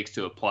time it takes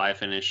to apply a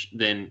finish,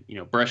 then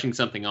brushing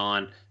something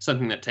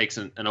that takes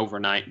an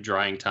overnight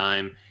drying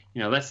time,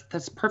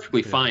 that's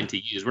perfectly fine to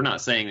use. We're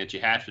not saying that you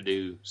have to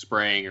do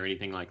spraying or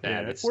anything like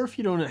that. Or if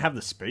you don't have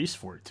the space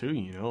for it too,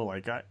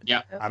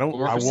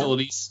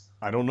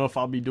 I don't know if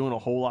I'll be doing a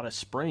whole lot of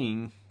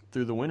spraying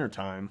through the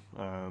wintertime.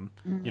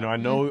 I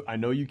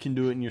know you can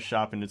do it in your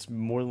shop and it's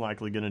more than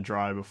likely going to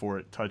dry before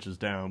it touches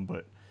down,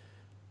 but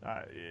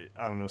I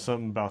don't know,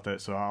 something about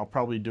that. So I'll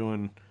probably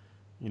doing,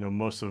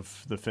 most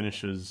of the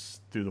finishes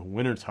through the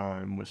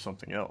wintertime with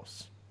something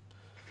else.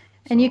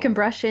 And you can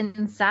brush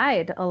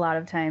inside a lot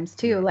of times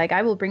too. Like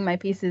I will bring my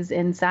pieces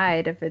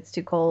inside if it's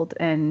too cold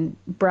and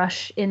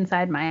brush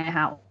inside my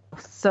house.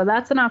 So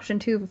that's an option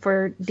too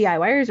for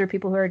DIYers or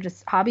people who are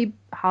just hobby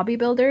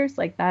builders.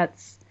 Like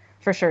that's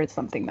for sure it's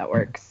something that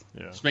works.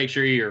 Yeah. Just make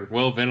sure you're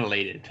well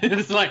ventilated.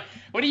 It's like,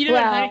 what are you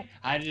doing, honey?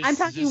 I'm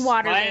talking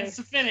water base.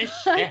 To finish.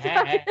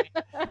 I'm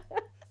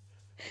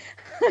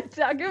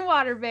talking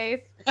water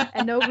base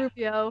and no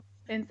Rubio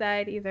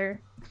inside either.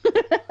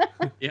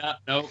 Yeah,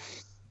 nope.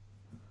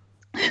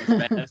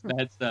 That's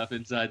bad stuff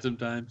inside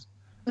sometimes.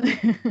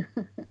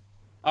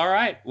 All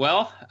right.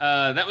 Well,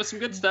 that was some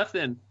good stuff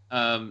then.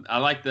 I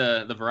like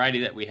the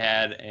variety that we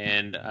had,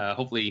 and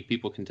hopefully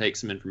people can take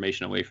some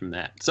information away from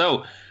that.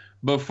 So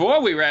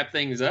before we wrap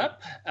things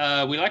up,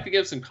 we like to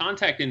give some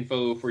contact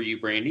info for you,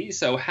 Brandi.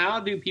 So how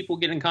do people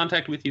get in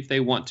contact with you if they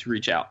want to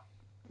reach out?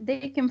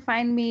 They can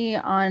find me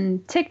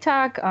on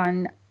TikTok,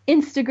 on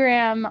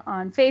Instagram,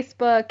 on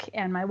Facebook,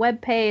 and my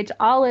webpage,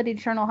 all at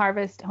Eternal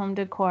Harvest Home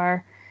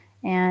Decor.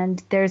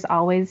 And there's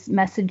always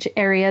message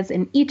areas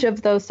in each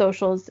of those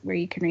socials where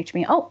you can reach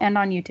me. Oh, and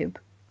on YouTube.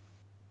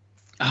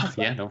 Oh,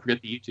 yeah, don't forget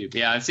the YouTube.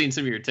 Yeah, I've seen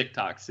some of your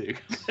TikToks, too.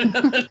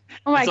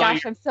 Oh, my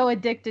gosh, I'm so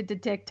addicted to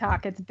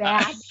TikTok. It's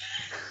bad.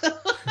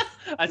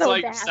 That's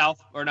like bad.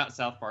 Not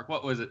South Park.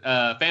 What was it?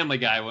 Family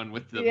Guy one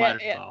with the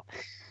butterfly. Yeah.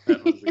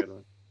 That was a good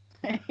one.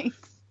 Thanks.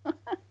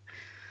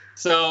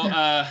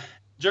 So,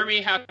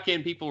 Jeremy, how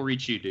can people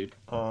reach you, dude?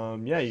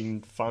 You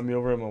can find me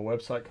over at my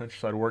website,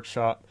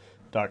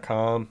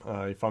 countrysideworkshop.com.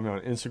 You find me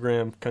on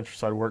Instagram,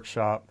 Countryside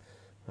Workshop.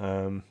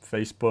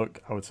 Facebook,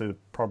 I would say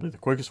probably the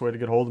quickest way to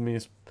get hold of me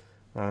is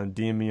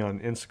DM me on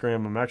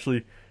Instagram. I'm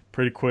actually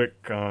pretty quick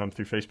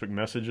through Facebook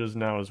messages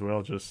now as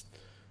well, just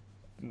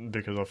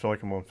because I feel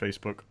like I'm on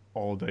Facebook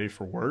all day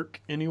for work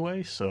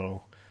anyway.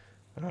 So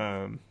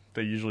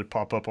they usually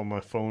pop up on my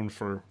phone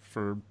for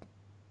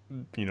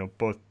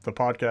both the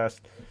podcast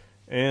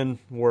and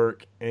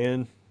work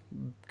and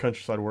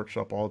Countryside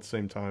Workshop all at the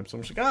same time. So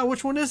I'm just like,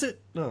 which one is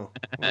it? No,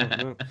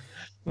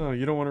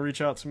 you don't want to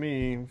reach out to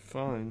me.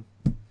 Fine.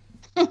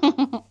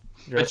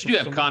 But you do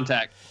have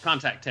contact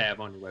tab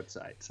on your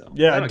website, so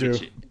yeah, I do.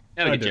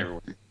 That'll get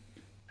you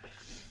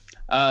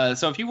everywhere.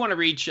 So if you want to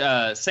reach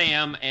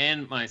Sam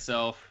and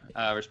myself,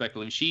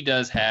 respectively, she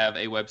does have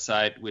a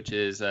website, which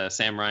is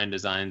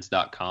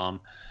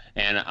samryandesigns.com,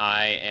 and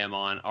I am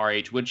on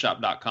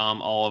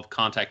rhwoodshop.com. All of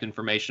contact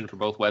information for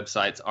both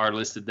websites are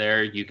listed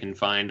there. You can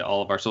find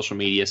all of our social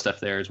media stuff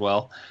there as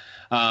well.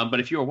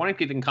 But if you are wanting to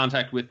get in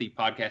contact with the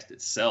podcast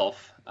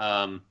itself,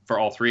 for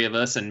all three of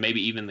us, and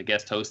maybe even the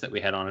guest host that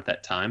we had on at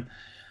that time,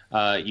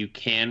 you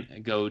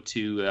can go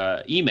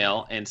to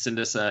email and send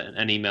us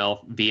an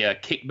email via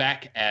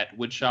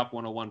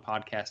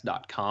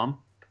kickback@woodshop101podcast.com.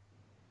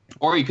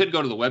 Or you could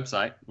go to the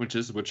website, which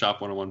is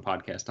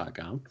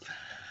woodshop101podcast.com.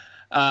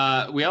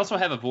 We also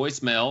have a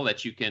voicemail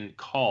that you can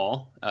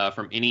call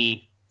from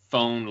any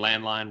phone,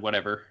 landline,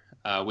 whatever,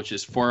 which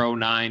is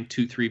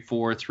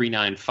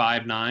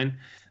 409-234-3959.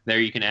 There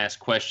you can ask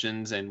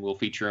questions, and we'll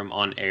feature them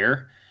on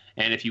air.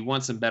 And if you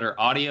want some better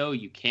audio,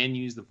 you can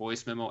use the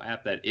voice memo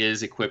app that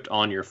is equipped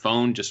on your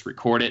phone. Just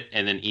record it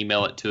and then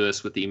email it to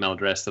us with the email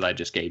address that I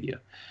just gave you.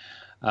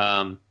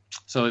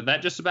 So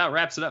that just about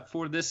wraps it up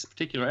for this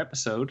particular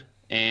episode.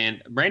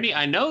 And Brandi,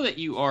 I know that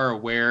you are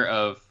aware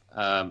of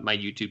my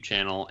YouTube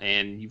channel,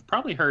 and you've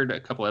probably heard a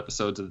couple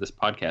episodes of this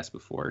podcast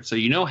before. So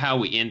you know how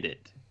we end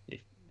it,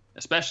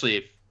 especially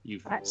if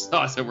you've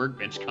saw us at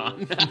Workbench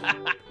Con.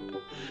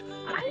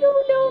 I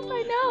don't know if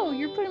I know.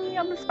 You're putting me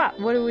on the spot.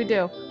 What do we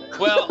do?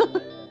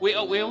 Well, we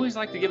always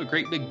like to give a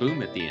great big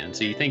boom at the end.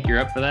 So you think you're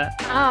up for that?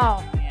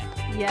 Oh,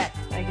 man. Yes.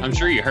 I'm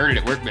sure you heard it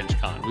at Workbench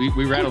Con.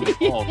 We rattled the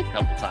balls a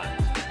couple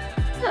times.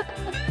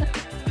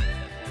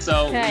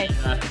 So okay.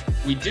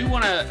 We do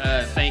want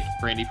to thank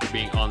Brandi for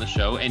being on the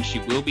show, and she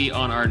will be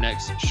on our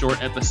next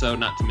short episode,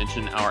 not to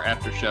mention our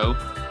after show.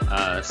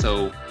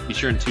 So be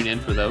sure and tune in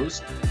for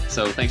those.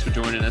 So thanks for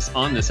joining us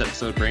on this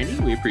episode, Brandi.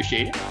 We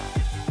appreciate it.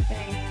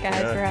 Thanks,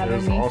 guys, for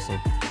having me. Awesome.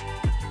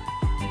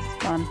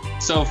 It's fun.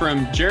 So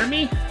from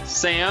Jeremy,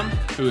 Sam,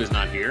 who is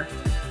not here,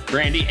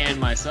 Brandi, and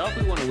myself,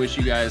 we want to wish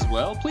you guys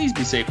well. Please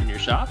be safe in your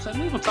shops, and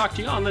we will talk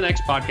to you on the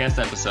next podcast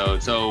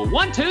episode. So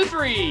 1, 2,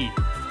 3.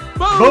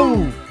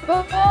 Boom!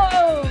 Boom!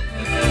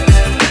 Boom!